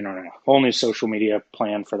working on a whole new social media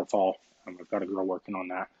plan for the fall. I've got a girl working on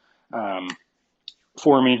that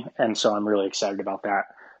for me, and so I'm really excited about that.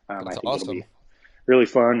 I That's think it'll awesome. be really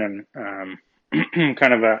fun, and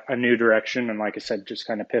kind of a new direction. And like I said, just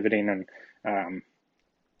kind of pivoting. And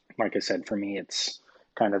like I said, for me, it's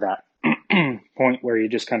kind of that point where you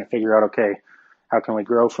just kind of figure out, okay, how can we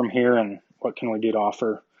grow from here, and what can we do to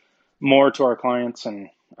offer more to our clients, and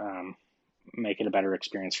make it a better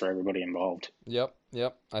experience for everybody involved. Yep,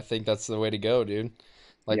 yep. I think that's the way to go, dude.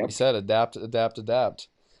 Like we Yep, said, adapt, adapt, adapt.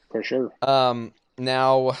 for sure.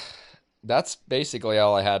 Now that's basically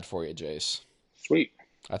all I had for you, Jace. Sweet.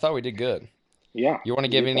 I thought we did good. Yeah, You want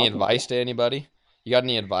to give good any talking to you. advice to anybody? You got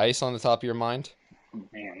any advice on the top of your mind?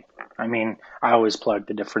 Man, I mean, I always plug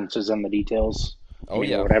the differences in the details. I Oh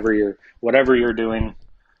mean, yeah, whatever you're doing,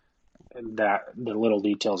 that the little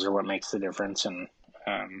details are what makes the difference. And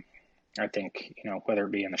I think, whether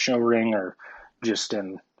it be in the show ring, or just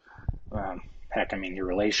in heck, I mean, your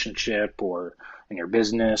relationship, or in your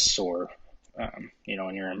business, or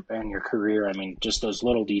in your career. I mean, just those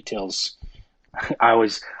little details I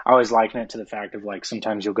always liken it to the fact of like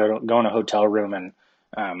sometimes you'll go in a hotel room and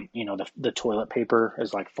the toilet paper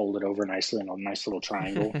is like folded over nicely in a nice little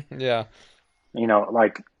triangle. Yeah.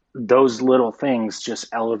 Like those little things just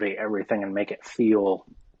elevate everything and make it feel,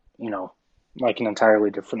 you know, like an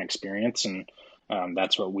entirely different experience. And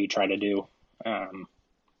that's what we try to do. Um,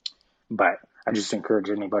 but I just encourage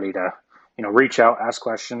anybody to, reach out, ask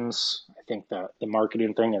questions. I think the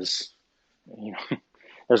marketing thing is, you know,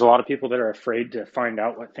 there's a lot of people that are afraid to find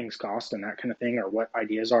out what things cost and that kind of thing, or what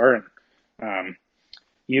ideas are. And um,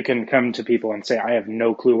 you can come to people and say, I have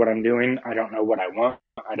no clue what I'm doing. I don't know what I want.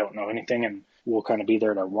 I don't know anything. And we'll kind of be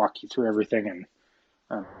there to walk you through everything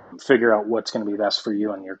and figure out what's going to be best for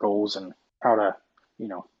you and your goals and how to, you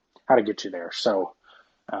know, how to get you there.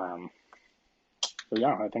 Um, so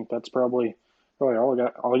yeah, I think that's probably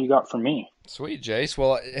all you got from me. Sweet, Jace.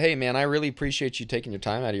 Well, hey, man, I really appreciate you taking your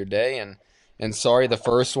time out of your day, and sorry the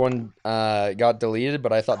first one got deleted,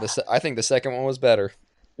 but I think the second one was better.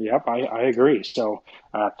 Yep, I agree. So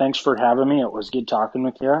thanks for having me. It was good talking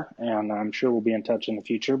with you, and I'm sure we'll be in touch in the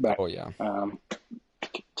future. But Oh yeah. um,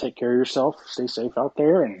 take care of yourself, stay safe out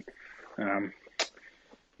there, and um,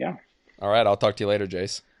 yeah, All right, I'll talk to you later,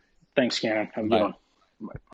 Jace. thanks, Cannon. Have a good Bye. one. Bye.